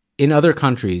in other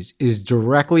countries is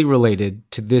directly related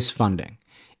to this funding.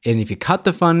 And if you cut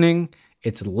the funding,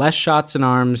 it's less shots in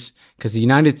arms because the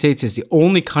United States is the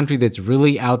only country that's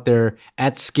really out there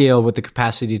at scale with the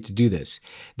capacity to do this.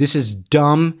 This is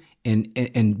dumb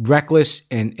and reckless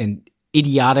and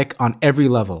idiotic on every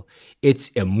level. It's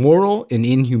immoral and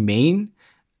inhumane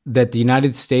that the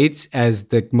United States, as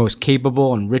the most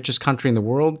capable and richest country in the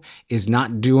world, is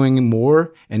not doing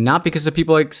more, and not because of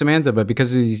people like Samantha, but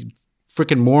because of these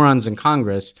freaking morons in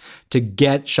Congress to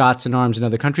get shots in arms in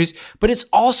other countries. But it's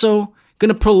also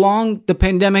going to prolong the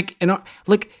pandemic. And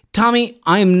like, Tommy,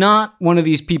 I am not one of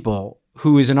these people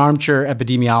who is an armchair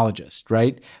epidemiologist,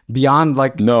 right? Beyond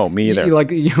like, no, me either.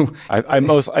 Like, you know, I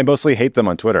mostly hate them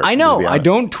on Twitter. I know. I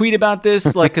don't tweet about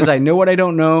this, like, because I know what I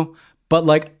don't know. But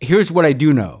like, here's what I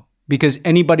do know, because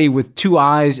anybody with two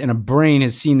eyes and a brain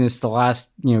has seen this the last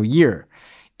year.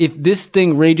 If this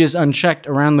thing rages unchecked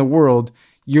around the world,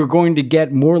 you're going to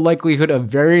get more likelihood of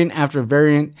variant after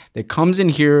variant that comes in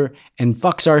here and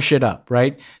fucks our shit up,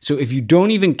 right? So if you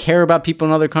don't even care about people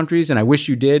in other countries, and I wish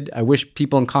you did, I wish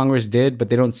people in Congress did, but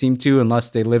they don't seem to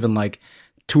unless they live in like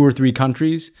 2 or 3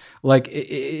 countries. Like,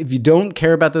 if you don't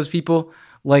care about those people,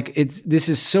 like, this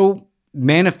is so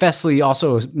manifestly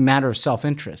also a matter of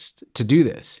self-interest to do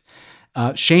this.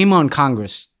 Shame on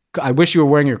Congress. I wish you were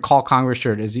wearing your Call Congress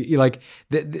shirt. As you like,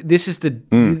 this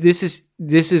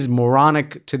is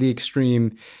moronic to the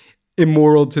extreme,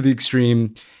 immoral to the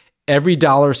extreme. Every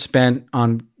dollar spent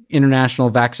on international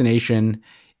vaccination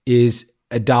is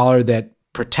a dollar that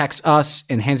protects us,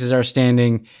 enhances our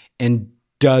standing, and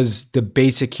does the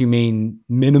basic humane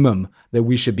minimum that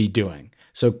we should be doing.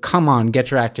 So come on, get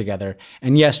your act together.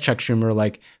 And yes, Chuck Schumer,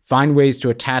 like, find ways to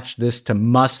attach this to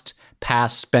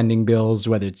must-pass spending bills,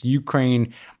 whether it's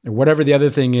Ukraine or whatever the other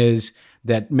thing is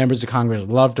that members of Congress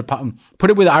love to put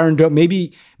it with Iron Dome.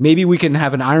 Maybe we can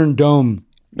have an Iron Dome.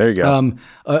 There you go.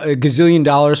 A gazillion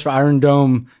dollars for Iron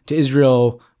Dome to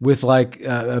Israel with like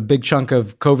a big chunk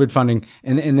of COVID funding,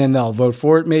 and then they'll vote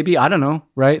for it. Maybe, I don't know,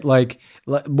 right? Like,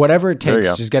 whatever it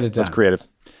takes, just get it done. That's creative.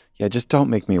 Yeah, just don't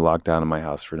make me lock down in my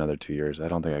house for another 2 years. I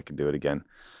don't think I can do it again.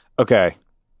 Okay,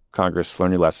 Congress,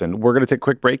 learn your lesson. We're going to take a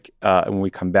quick break. And when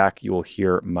we come back, you will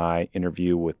hear my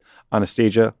interview with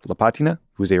Anastasia Lopatina,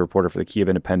 who's a reporter for the Kiev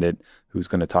Independent, who's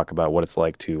going to talk about what it's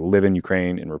like to live in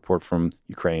Ukraine and report from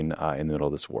Ukraine in the middle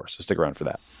of this war. So stick around for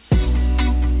that.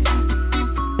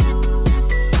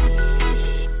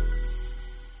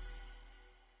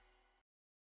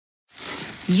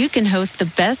 You can host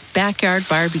the best backyard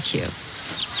barbecue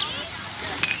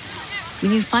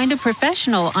when you find a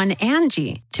professional on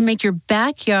Angie to make your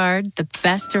backyard the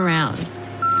best around.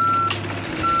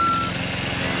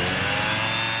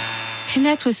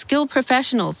 Connect with skilled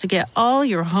professionals to get all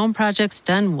your home projects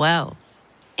done well.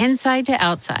 Inside to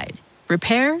outside,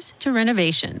 repairs to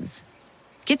renovations.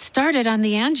 Get started on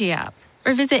the Angie app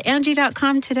or visit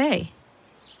Angie.com today.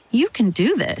 You can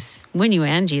do this when you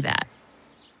Angie that.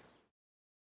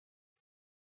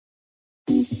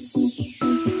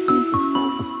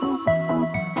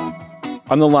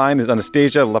 On the line is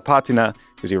Anastasia Lopatina,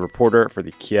 who's a reporter for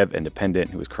the Kiev Independent,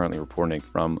 who is currently reporting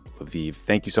from Lviv.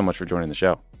 Thank you so much for joining the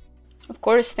show. Of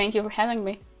course. Thank you for having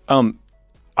me.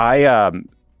 First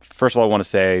of all, I want to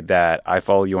say that I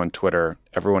follow you on Twitter.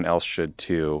 Everyone else should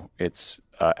too. It's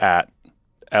at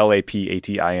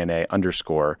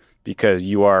LAPATINA_, because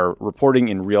you are reporting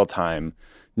in real time,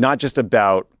 not just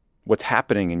about what's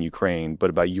happening in Ukraine, but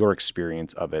about your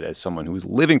experience of it as someone who's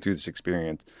living through this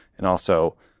experience, and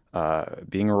also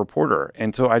being a reporter.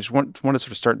 And so I just want to sort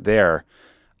of start there.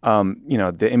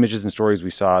 The images and stories we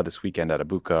saw this weekend at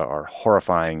Abuka are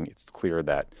horrifying. It's clear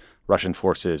that Russian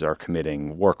forces are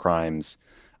committing war crimes.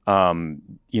 What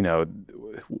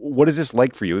is this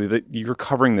like for you? That you're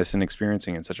covering this and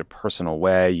experiencing it in such a personal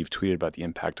way. You've tweeted about the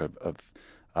impact of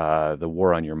the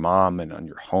war on your mom and on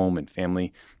your home and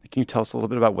family. Can you tell us a little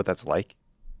bit about what that's like?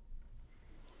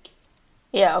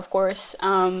 Yeah, of course.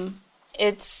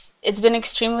 It's been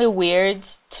extremely weird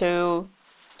to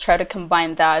try to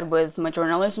combine that with my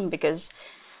journalism, because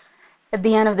at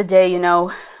the end of the day, you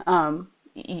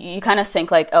kind of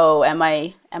think like, oh, am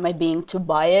I being too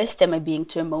biased? Am I being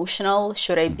too emotional?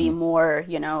 Should I be more,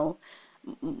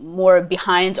 more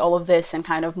behind all of this and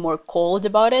kind of more cold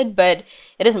about it? But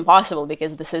it isn't possible,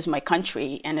 because this is my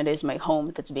country and it is my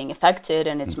home that's being affected,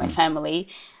 and it's my family,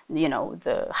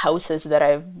 the houses that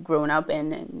I've grown up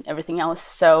in and everything else.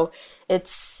 So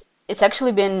it's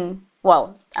actually been,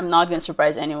 well, I'm not going to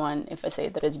surprise anyone if I say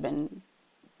that it's been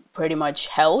pretty much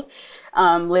hell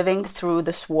living through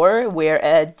this war. We're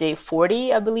at day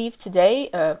 40, I believe, today,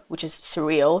 which is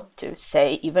surreal to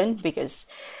say even, because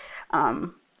I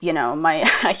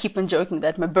keep on joking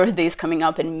that my birthday is coming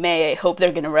up in May. I hope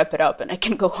they're going to wrap it up and I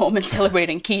can go home and celebrate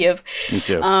in Kiev. Me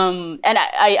too. And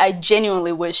I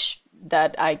genuinely wish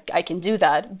that I can do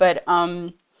that. But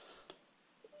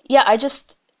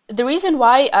the reason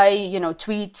why I,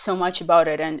 tweet so much about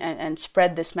it and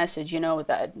spread this message,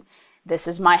 that this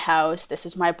is my house, this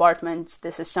is my apartment,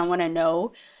 this is someone I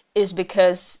know, is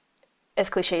because, as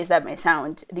cliche as that may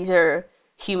sound, these are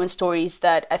human stories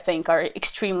that I think are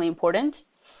extremely important.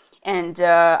 And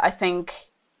I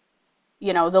think,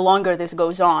 the longer this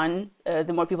goes on,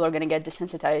 the more people are going to get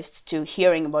desensitized to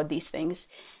hearing about these things.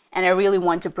 And I really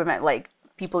want to prevent,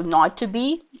 people not to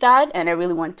be that, and I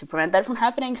really want to prevent that from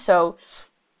happening. So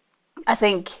I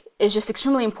think it's just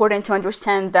extremely important to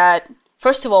understand that,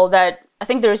 first of all, that I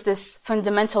think there's this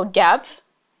fundamental gap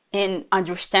in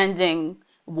understanding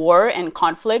war and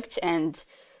conflict and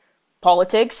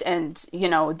politics and,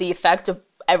 the effect of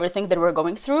everything that we're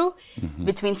going through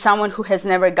between someone who has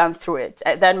never gone through it.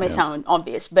 That may sound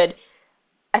obvious, but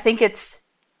I think it's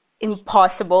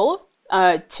impossible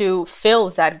to fill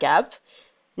that gap.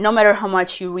 No matter how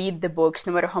much you read the books,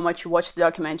 no matter how much you watch the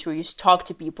documentaries, talk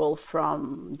to people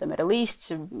from the Middle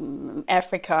East,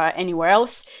 Africa, anywhere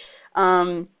else,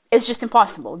 it's just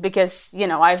impossible, because,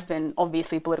 I've been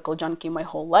obviously a political junkie my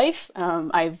whole life.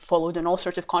 I've followed in all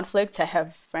sorts of conflicts. I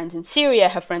have friends in Syria, I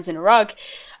have friends in Iraq,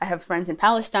 I have friends in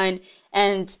Palestine.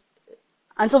 And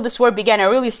until this war began, I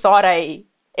really thought I,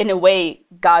 in a way,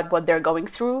 got what they're going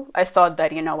through. I thought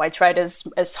that, I tried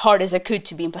as hard as I could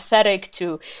to be empathetic,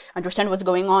 to understand what's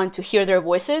going on, to hear their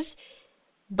voices.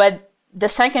 But the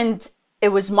second it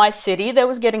was my city that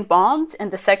was getting bombed, and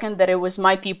the second that it was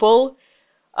my people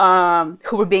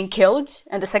who were being killed,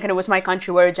 and the second it was my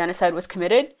country where a genocide was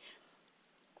committed,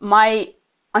 my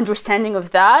understanding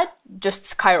of that just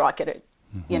skyrocketed,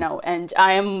 and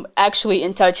I am actually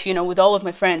in touch, with all of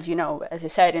my friends, as I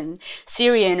said, in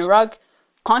Syria and Iraq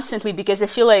constantly, because I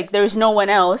feel like there is no one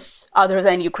else other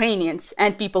than Ukrainians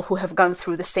and people who have gone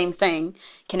through the same thing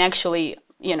can actually,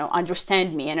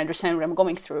 understand me and understand what I'm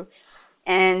going through.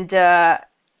 And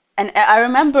I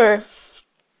remember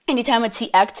anytime I'd see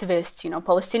activists,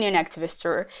 Palestinian activists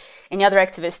or any other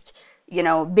activist,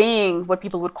 being what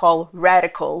people would call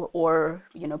radical, or,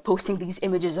 posting these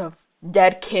images of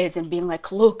dead kids and being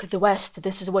like, look, the West,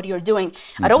 this is what you're doing.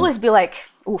 I'd always be like,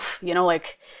 oof,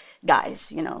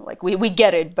 guys, we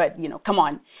get it, but, come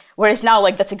on. Whereas now,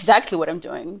 that's exactly what I'm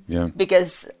doing. Yeah.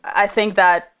 Because I think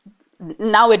that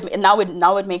now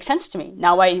it makes sense to me.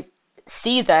 Now I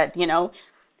see that,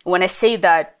 when I say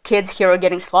that kids here are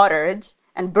getting slaughtered,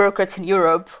 and bureaucrats in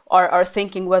Europe are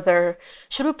thinking whether,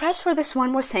 should we press for this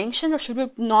one more sanction or should we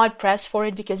not press for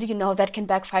it because, that can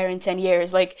backfire in 10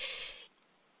 years.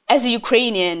 As a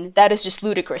Ukrainian, that is just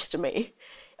ludicrous to me.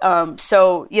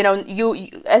 So, you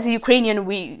as a Ukrainian,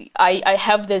 I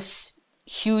have this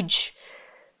huge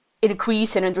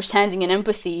increase in understanding and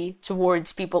empathy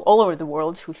towards people all over the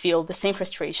world who feel the same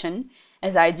frustration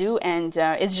as I do. And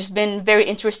it's just been very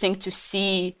interesting to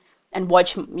see and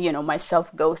watch,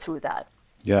 myself go through that.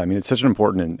 Yeah, I mean, it's such an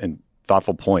important and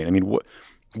thoughtful point. I mean,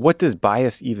 what does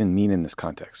bias even mean in this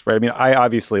context, right? I mean, I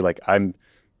obviously, I'm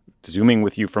zooming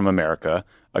with you from America,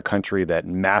 a country that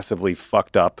massively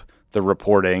fucked up the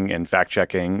reporting and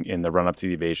fact-checking in the run-up to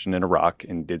the invasion in Iraq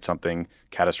and did something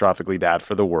catastrophically bad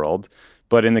for the world.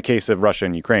 But in the case of Russia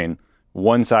and Ukraine,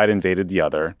 one side invaded the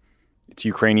other. It's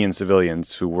Ukrainian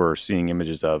civilians who were seeing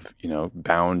images of,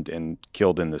 bound and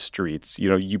killed in the streets. You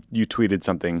tweeted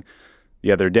something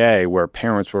the other day where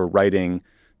parents were writing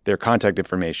their contact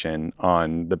information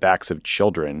on the backs of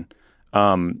children.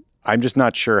 I'm just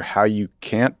not sure how you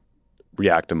can't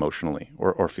react emotionally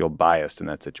or feel biased in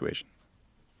that situation.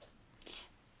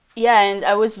 Yeah, and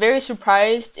I was very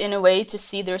surprised in a way to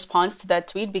see the response to that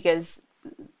tweet because,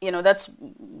 that's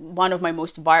one of my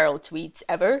most viral tweets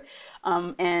ever.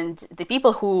 And the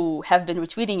people who have been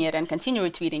retweeting it and continue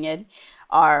retweeting it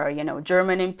are,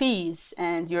 German MPs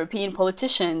and European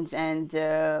politicians and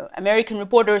American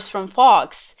reporters from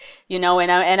Fox,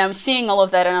 and I'm seeing all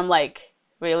of that and I'm like,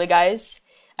 really, guys?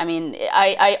 I mean,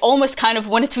 I almost kind of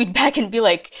want to tweet back and be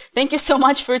like, thank you so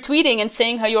much for tweeting and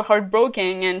saying how you're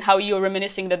heartbroken and how you're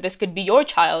reminiscing that this could be your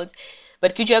child.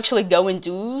 But could you actually go and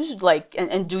do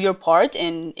and do your part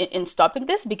in stopping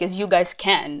this? Because you guys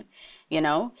can,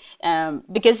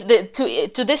 because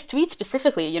to this tweet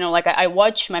specifically, I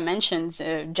watch my mentions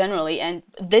generally, and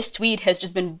this tweet has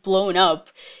just been blown up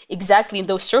exactly in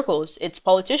those circles. It's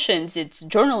politicians, it's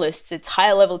journalists, it's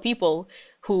high level people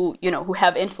who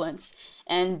have influence.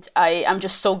 And I'm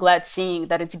just so glad seeing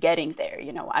that it's getting there.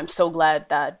 I'm so glad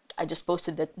that I just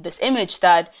posted this image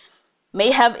that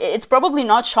it's probably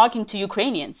not shocking to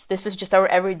Ukrainians. This is just our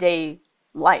everyday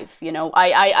life.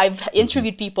 I've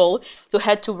interviewed people who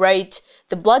had to write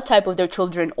the blood type of their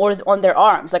children or on their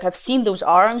arms. Like, I've seen those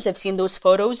arms, I've seen those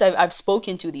photos, I've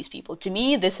spoken to these people. To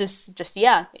me, this is just,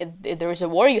 if there is a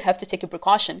war, you have to take a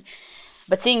precaution.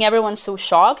 But seeing everyone so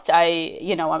shocked,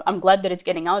 I'm glad that it's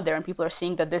getting out there and people are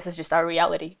seeing that this is just our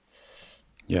reality.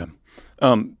 Yeah.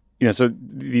 So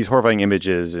these horrifying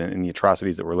images and the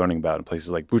atrocities that we're learning about in places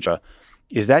like Bucha,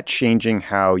 is that changing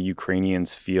how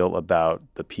Ukrainians feel about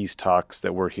the peace talks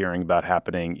that we're hearing about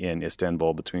happening in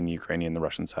Istanbul between the Ukrainian and the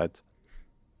Russian sides?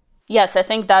 Yes, I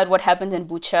think that what happened in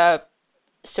Bucha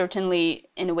certainly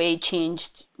in a way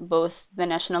changed both the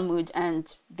national mood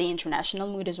and the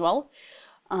international mood as well.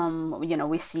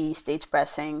 We see states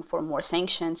pressing for more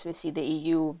sanctions. We see the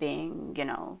EU being,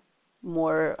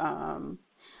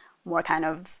 more kind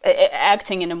of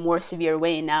acting in a more severe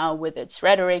way now with its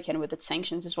rhetoric and with its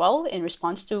sanctions as well in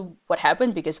response to what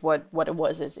happened, because what it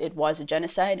was is it was a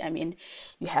genocide. I mean,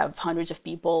 you have hundreds of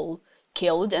people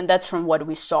killed, and that's from what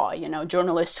we saw.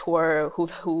 Journalists who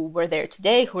were there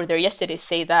today, who were there yesterday,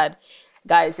 say that,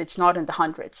 guys, it's not in the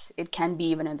hundreds. It can be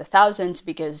even in the thousands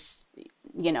because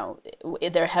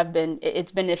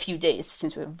it's been a few days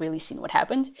since we've really seen what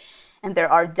happened, and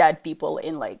there are dead people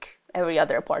in like every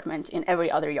other apartment, in every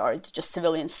other yard, just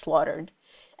civilians slaughtered,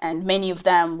 and many of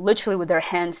them literally with their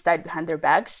hands tied behind their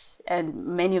backs, and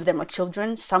many of them are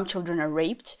children. Some children are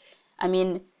raped. I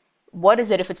mean, what is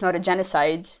it if it's not a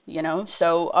genocide?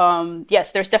 So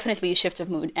yes, there's definitely a shift of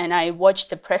mood. And I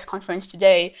watched a press conference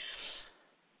today.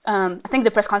 I think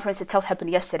the press conference itself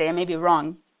happened yesterday. I may be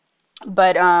wrong.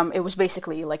 But it was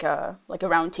basically like a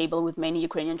round table with many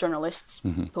Ukrainian journalists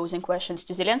posing questions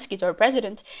to Zelensky, to our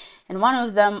president, and one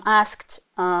of them asked,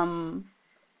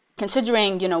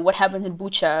 considering what happened in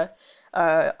Bucha,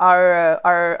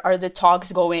 are the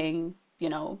talks going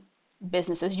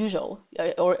business as usual,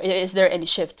 or is there any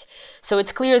shift? So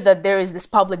it's clear that there is this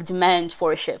public demand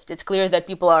for a shift. It's clear that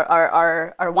people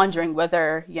are wondering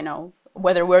whether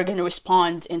we're going to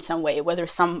respond in some way, whether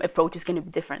some approach is going to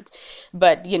be different.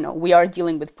 But, we are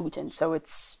dealing with Putin. So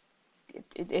it's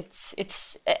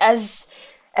as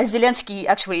Zelensky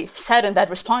actually said in that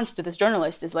response to this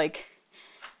journalist, is like,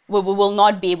 we will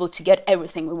not be able to get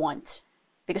everything we want,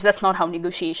 because that's not how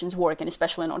negotiations work, and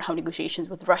especially not how negotiations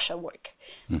with Russia work.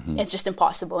 Mm-hmm. It's just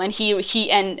impossible. And he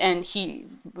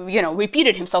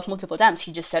repeated himself multiple times.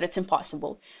 He just said it's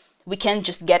impossible. We can't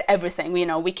just get everything.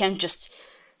 We can't just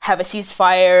have a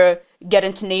ceasefire, get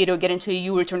into NATO, get into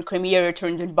EU, return Crimea,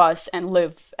 return Donbass, and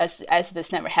live as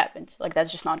this never happened. Like,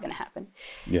 that's just not going to happen.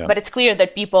 Yeah. But it's clear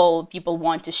that people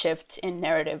want to shift in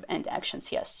narrative and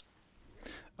actions, yes.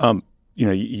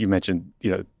 You mentioned,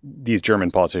 these German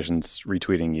politicians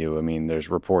retweeting you. I mean, there's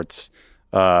reports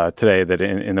today that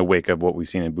in the wake of what we've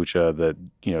seen in Bucha, that,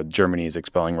 Germany is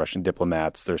expelling Russian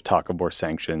diplomats. There's talk of more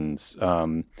sanctions,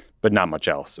 but not much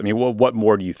else. I mean, what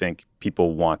more do you think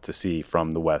people want to see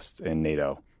from the West and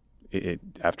NATO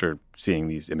after seeing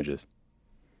these images?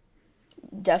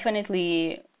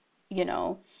 Definitely,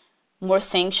 more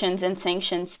sanctions, and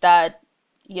sanctions that,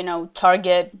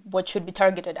 target what should be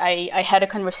targeted. I had a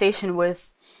conversation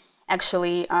with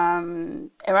actually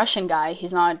a Russian guy.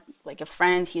 He's not like a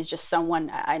friend. He's just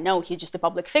someone I know. He's just a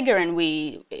public figure. And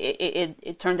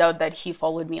it turned out that he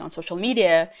followed me on social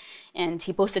media, and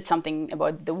he posted something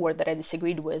about the war that I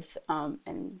disagreed with.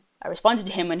 And I responded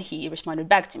to him and he responded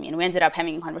back to me, and we ended up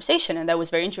having a conversation, and that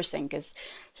was very interesting because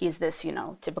he's this,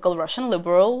 typical Russian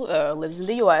liberal, lives in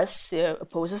the U.S.,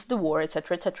 opposes the war,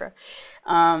 etc., etc.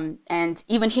 And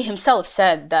even he himself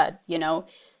said that,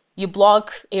 you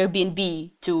block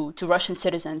Airbnb to Russian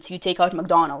citizens, you take out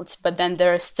McDonald's, but then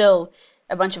there are still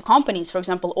a bunch of companies, for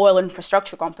example, oil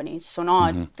infrastructure companies, so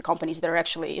not the companies that are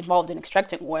actually involved in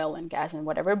extracting oil and gas and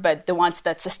whatever, but the ones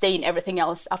that sustain everything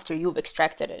else after you've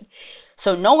extracted it.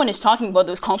 So no one is talking about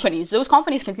those companies. Those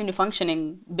companies continue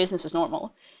functioning business as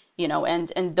normal,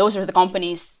 and those are the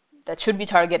companies that should be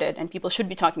targeted and people should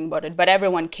be talking about it. But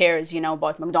everyone cares,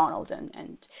 about McDonald's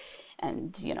and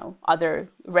other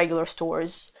regular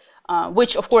stores,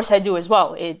 which of course I do as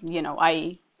well.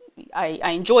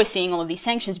 I enjoy seeing all of these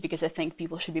sanctions because I think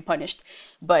people should be punished.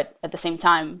 But at the same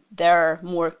time, there are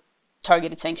more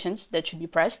targeted sanctions that should be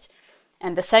pressed.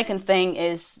 And the second thing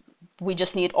is we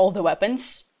just need all the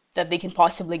weapons that they can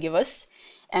possibly give us.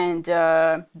 And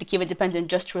the Kyiv Independent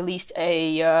just released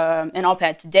an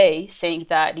op-ed today saying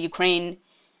that Ukraine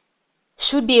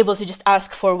should be able to just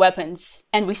ask for weapons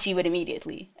and receive it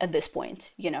immediately at this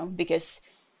point, because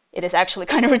it is actually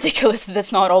kind of ridiculous that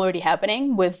that's not already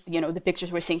happening with, the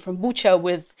pictures we're seeing from Bucha,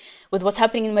 with what's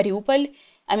happening in Mariupol.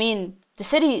 I mean, the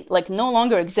city, no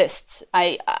longer exists.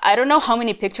 I don't know how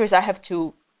many pictures I have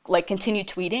to, continue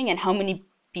tweeting and how many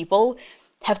people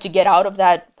have to get out of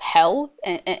that hell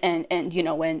and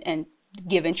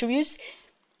give interviews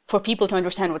for people to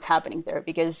understand what's happening there.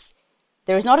 Because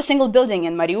there is not a single building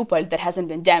in Mariupol that hasn't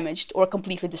been damaged or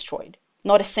completely destroyed.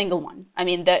 Not a single one. I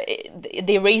mean,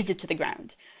 they razed it to the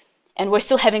ground. And we're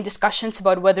still having discussions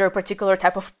about whether a particular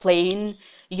type of plane,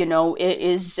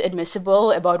 is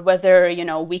admissible, about whether,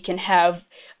 we can have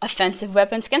offensive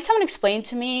weapons. Can someone explain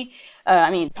to me,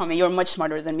 Tommy, you're much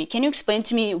smarter than me. Can you explain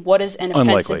to me what is an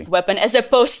offensive weapon as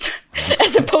opposed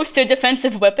to a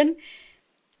defensive weapon?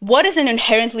 What is an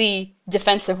inherently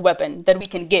defensive weapon that we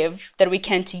can give, that we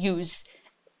can't use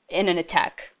in an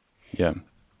attack? Yeah.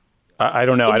 I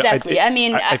don't know. Exactly.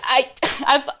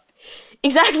 I've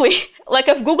exactly.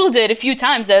 I've Googled it a few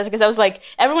times because I was like,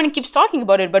 everyone keeps talking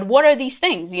about it, but what are these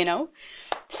things,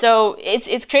 So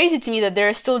it's crazy to me that there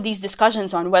are still these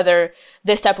discussions on whether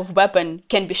this type of weapon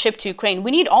can be shipped to Ukraine.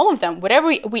 We need all of them. Whatever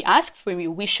we ask from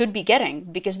you, we should be getting,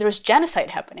 because there's genocide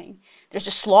happening. There's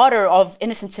just slaughter of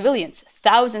innocent civilians,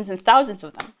 thousands and thousands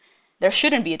of them. There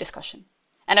shouldn't be a discussion.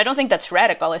 And I don't think that's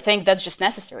radical. I think that's just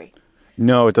necessary.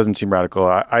 No, it doesn't seem radical.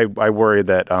 I worry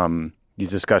that these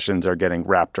discussions are getting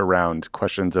wrapped around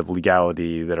questions of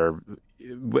legality that are,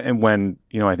 and when,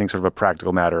 I think sort of a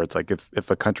practical matter, it's like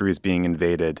if a country is being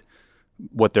invaded,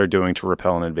 what they're doing to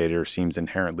repel an invader seems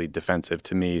inherently defensive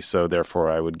to me. So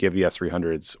therefore, I would give the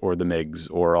S-300s or the MiGs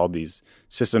or all these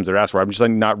systems they're asked for. I'm just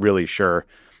not really sure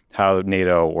how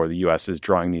NATO or the U.S. is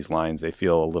drawing these lines. They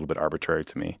feel a little bit arbitrary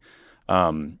to me.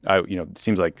 It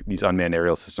seems like these unmanned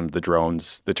aerial systems, the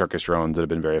drones, the Turkish drones that have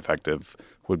been very effective,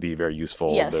 would be very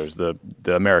useful. Yes. There's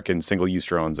the American single-use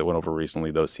drones that went over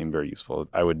recently. Those seem very useful.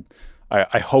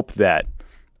 I hope that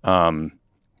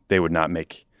they would not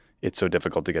make it so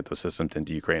difficult to get those systems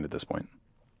into Ukraine at this point.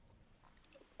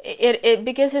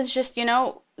 Because it's just,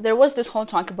 there was this whole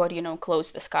talk about,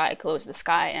 close the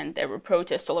sky, and there were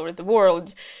protests all over the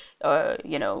world.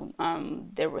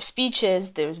 There were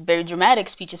speeches, there was very dramatic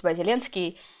speeches by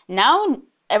Zelensky. Now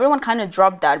everyone kind of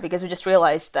dropped that because we just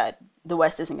realized that the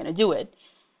West isn't going to do it.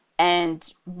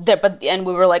 And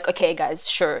we were like, okay, guys,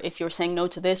 sure, if you're saying no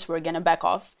to this, we're going to back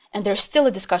off. And there's still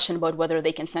a discussion about whether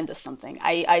they can send us something.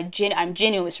 I'm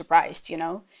genuinely surprised,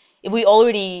 We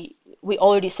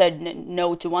already said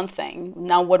no to one thing.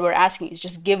 Now what we're asking is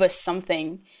just give us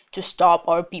something to stop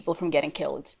our people from getting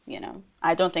killed,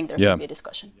 I don't think there should be a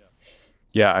discussion.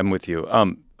 Yeah, I'm with you.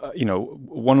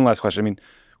 One last question.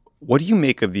 What do you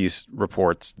make of these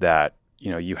reports that,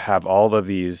 you have all of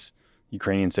these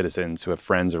Ukrainian citizens who have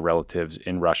friends or relatives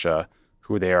in Russia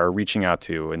who they are reaching out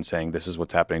to and saying, this is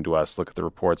what's happening to us. Look at the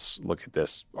reports, look at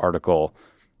this article.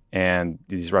 And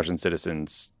these Russian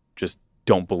citizens just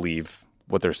don't believe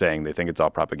what they're saying. They think it's all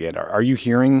propaganda. Are you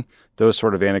hearing those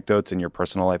sort of anecdotes in your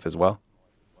personal life as well?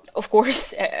 Of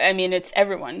course. It's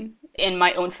everyone in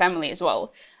my own family as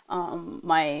well.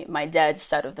 My dad's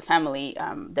side of the family,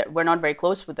 we're not very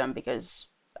close with them because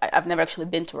I've never actually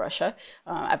been to Russia.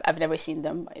 I've never seen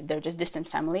them. They're just distant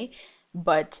family.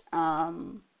 But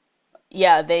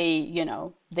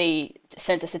they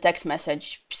sent us a text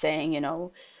message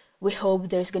saying, we hope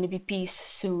there's going to be peace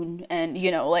soon. And,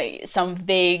 some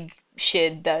vague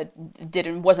shit that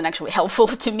wasn't actually helpful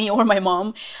to me or my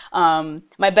mom.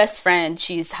 My best friend,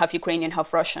 she's half Ukrainian,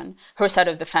 half Russian. Her side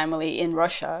of the family in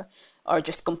Russia, are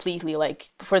just completely like,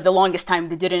 for the longest time,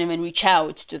 they didn't even reach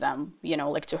out to them,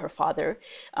 like to her father.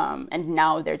 And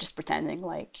now they're just pretending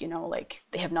like, like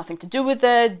they have nothing to do with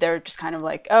it. They're just kind of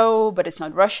like, oh, but it's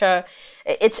not Russia.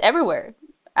 It's everywhere.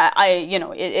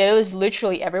 It is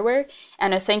literally everywhere.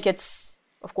 And I think it's,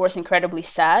 of course, incredibly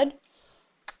sad,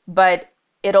 but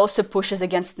it also pushes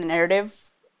against the narrative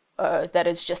that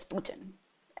it's just Putin.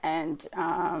 And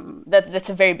that's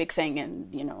a very big thing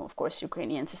in, of course,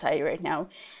 Ukrainian society right now,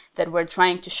 that we're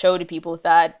trying to show to people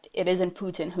that it isn't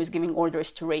Putin who's giving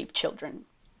orders to rape children.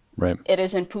 Right. It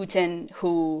isn't Putin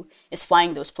who is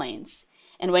flying those planes.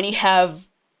 And when you have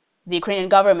the Ukrainian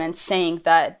government saying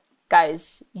that,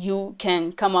 guys, you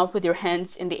can come up with your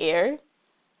hands in the air,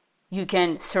 you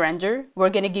can surrender, we're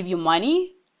going to give you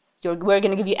money, we're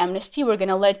going to give you amnesty, we're going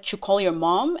to let you call your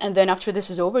mom, and then after this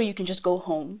is over, you can just go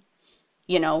home.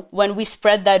 When we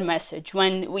spread that message,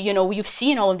 when, you've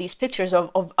seen all of these pictures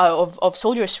of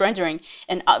soldiers surrendering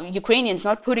and Ukrainians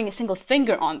not putting a single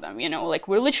finger on them, like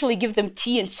we're literally give them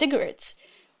tea and cigarettes,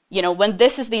 when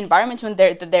this is the environment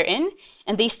that they're in,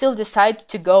 and they still decide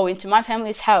to go into my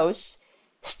family's house,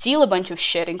 steal a bunch of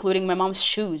shit, including my mom's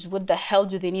shoes. What the hell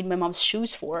do they need my mom's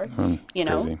shoes for? Crazy.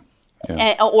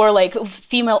 Yeah. Or like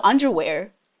female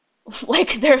underwear.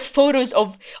 Like there are photos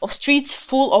of streets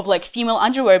full of like female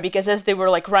underwear because as they were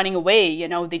like running away,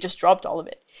 they just dropped all of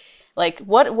it. Like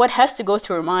what has to go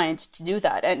through your mind to do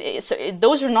that? And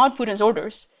those are not Putin's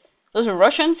orders. Those are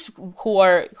Russians who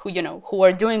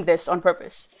are doing this on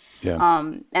purpose. Yeah.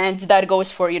 And that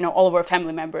goes for all of our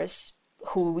family members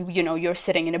who you're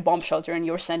sitting in a bomb shelter and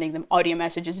you're sending them audio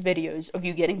messages, videos of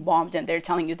you getting bombed, and they're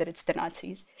telling you that it's the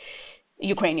Nazis,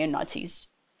 Ukrainian Nazis,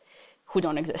 who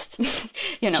don't exist.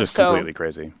 It's just completely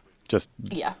crazy. Just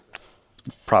yeah.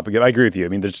 Propaganda. I agree with you. I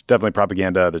mean, there's definitely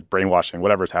propaganda, there's brainwashing,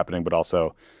 whatever's happening, but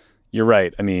also you're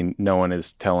right. I mean, no one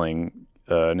is telling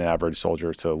an average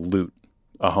soldier to loot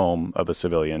a home of a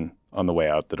civilian on the way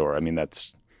out the door. I mean,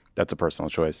 that's a personal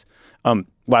choice.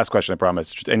 Last question, I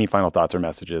promise. Just any final thoughts or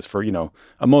messages for,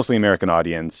 a mostly American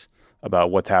audience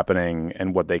about what's happening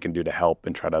and what they can do to help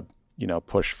and try to,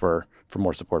 push for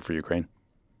more support for Ukraine?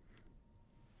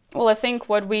 Well, I think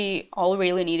what we all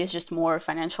really need is just more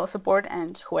financial support,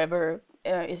 and whoever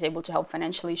is able to help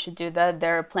financially should do that.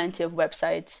 There are plenty of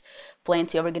websites,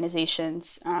 plenty of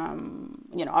organizations.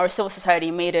 Our civil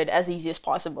society made it as easy as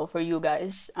possible for you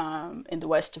guys in the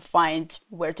West to find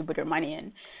where to put your money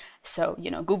in. So,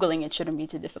 Googling it shouldn't be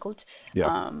too difficult.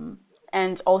 Yeah.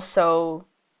 And also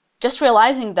just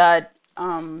realizing that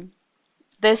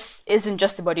this isn't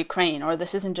just about Ukraine, or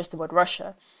this isn't just about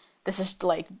Russia. This is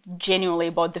like genuinely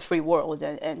about the free world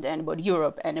and about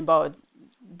Europe and about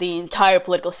the entire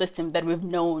political system that we've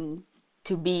known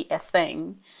to be a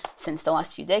thing since the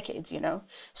last few decades,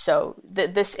 So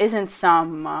this isn't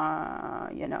some,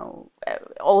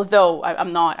 although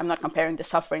I'm not comparing the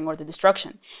suffering or the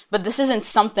destruction, but this isn't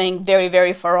something very,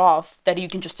 very far off that you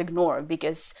can just ignore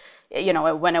because,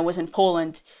 when I was in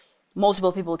Poland,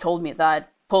 multiple people told me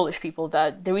that, Polish people,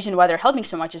 that the reason why they're helping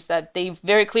so much is that they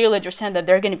very clearly understand that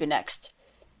they're going to be next.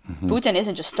 Mm-hmm. Putin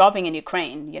isn't just stopping in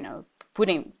Ukraine,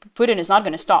 Putin is not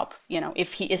going to stop,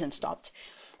 if he isn't stopped.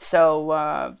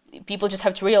 So people just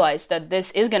have to realize that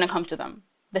this is going to come to them.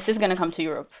 This is going to come to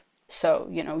Europe. So,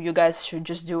 you guys should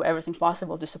just do everything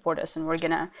possible to support us. And we're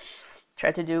going to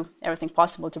try to do everything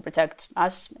possible to protect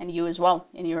us and you as well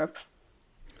in Europe.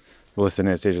 Well, listen,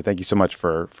 Anastasia, thank you so much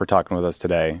for talking with us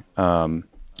today. And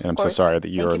I'm so sorry that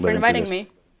you're living through this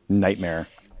nightmare.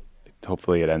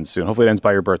 Hopefully it ends soon. Hopefully it ends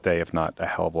by your birthday, if not a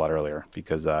hell of a lot earlier,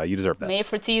 because you deserve that. May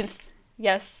 14th.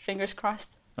 Yes, fingers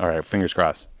crossed. All right, fingers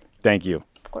crossed. Thank you.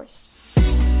 Of course.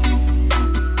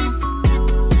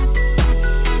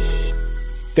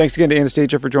 Thanks again to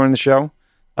Anastasia for joining the show.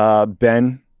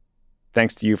 Ben,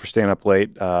 thanks to you for staying up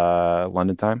late,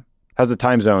 London time. How's the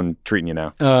time zone treating you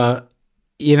now?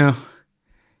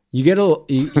 You get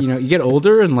you get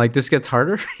older and like this gets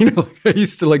harder. I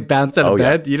used to like bounce out of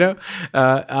bed. Yeah.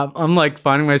 I'm like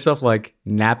finding myself like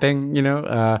napping. In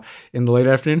the late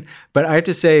afternoon. But I have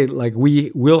to say, like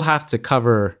we will have to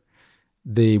cover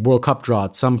the World Cup draw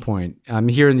at some point. I'm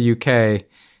here in the UK.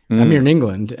 I'm here in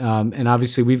England, and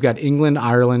obviously we've got England,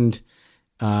 Ireland,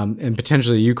 and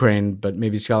potentially Ukraine, but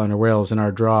maybe Scotland or Wales in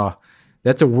our draw.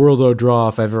 That's a world draw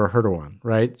if I've ever heard of one,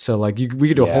 right? So like we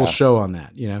could do a whole show on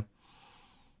that.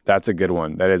 That's a good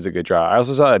one. That is a good draw. I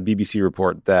also saw a BBC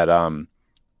report that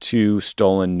 2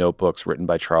 stolen notebooks written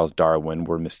by Charles Darwin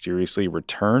were mysteriously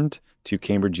returned to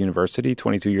Cambridge University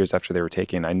 22 years after they were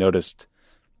taken. I noticed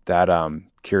that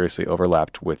curiously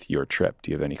overlapped with your trip.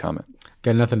 Do you have any comment?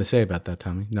 Got nothing to say about that,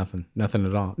 Tommy. Nothing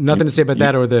at all. Nothing to say about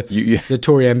that or the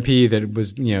Tory MP that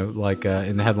was,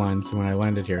 in the headlines when I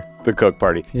landed here. The Coke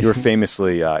party. You were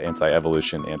famously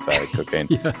anti-evolution, anti-cocaine.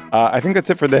 Yeah. I think that's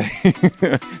it for today.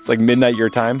 It's like midnight your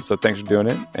time, so thanks for doing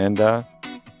it. And I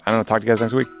don't know, talk to you guys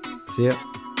next week. See ya.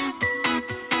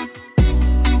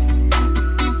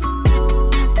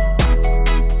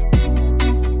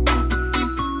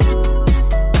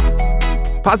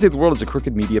 Pod Save the World is a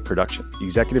Crooked Media production. The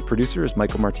executive producer is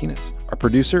Michael Martinez. Our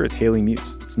producer is Haley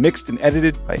Muse. It's mixed and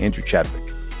edited by Andrew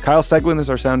Chadwick. Kyle Seglin is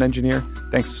our sound engineer.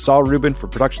 Thanks to Saul Rubin for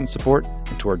production support,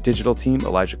 and to our digital team,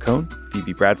 Elijah Cohn,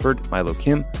 Phoebe Bradford, Milo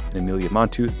Kim, and Amelia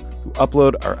Montooth, who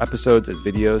upload our episodes as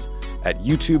videos at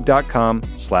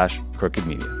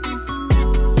youtube.com/crookedmedia.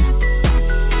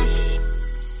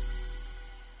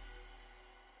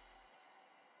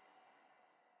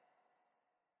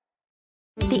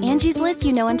 The Angie's List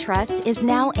you know and trust is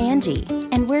now Angie,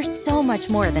 and we're so much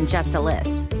more than just a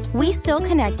list. We still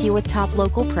connect you with top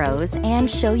local pros and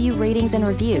show you ratings and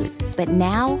reviews, but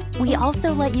now we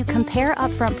also let you compare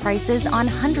upfront prices on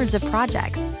hundreds of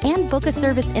projects and book a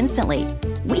service instantly.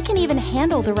 We can even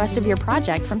handle the rest of your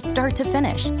project from start to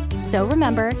finish. So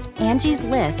remember, Angie's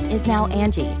List is now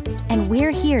Angie, and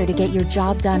we're here to get your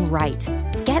job done right.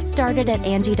 Get started at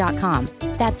Angie.com.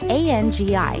 That's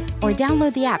ANGI, or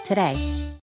download the app today.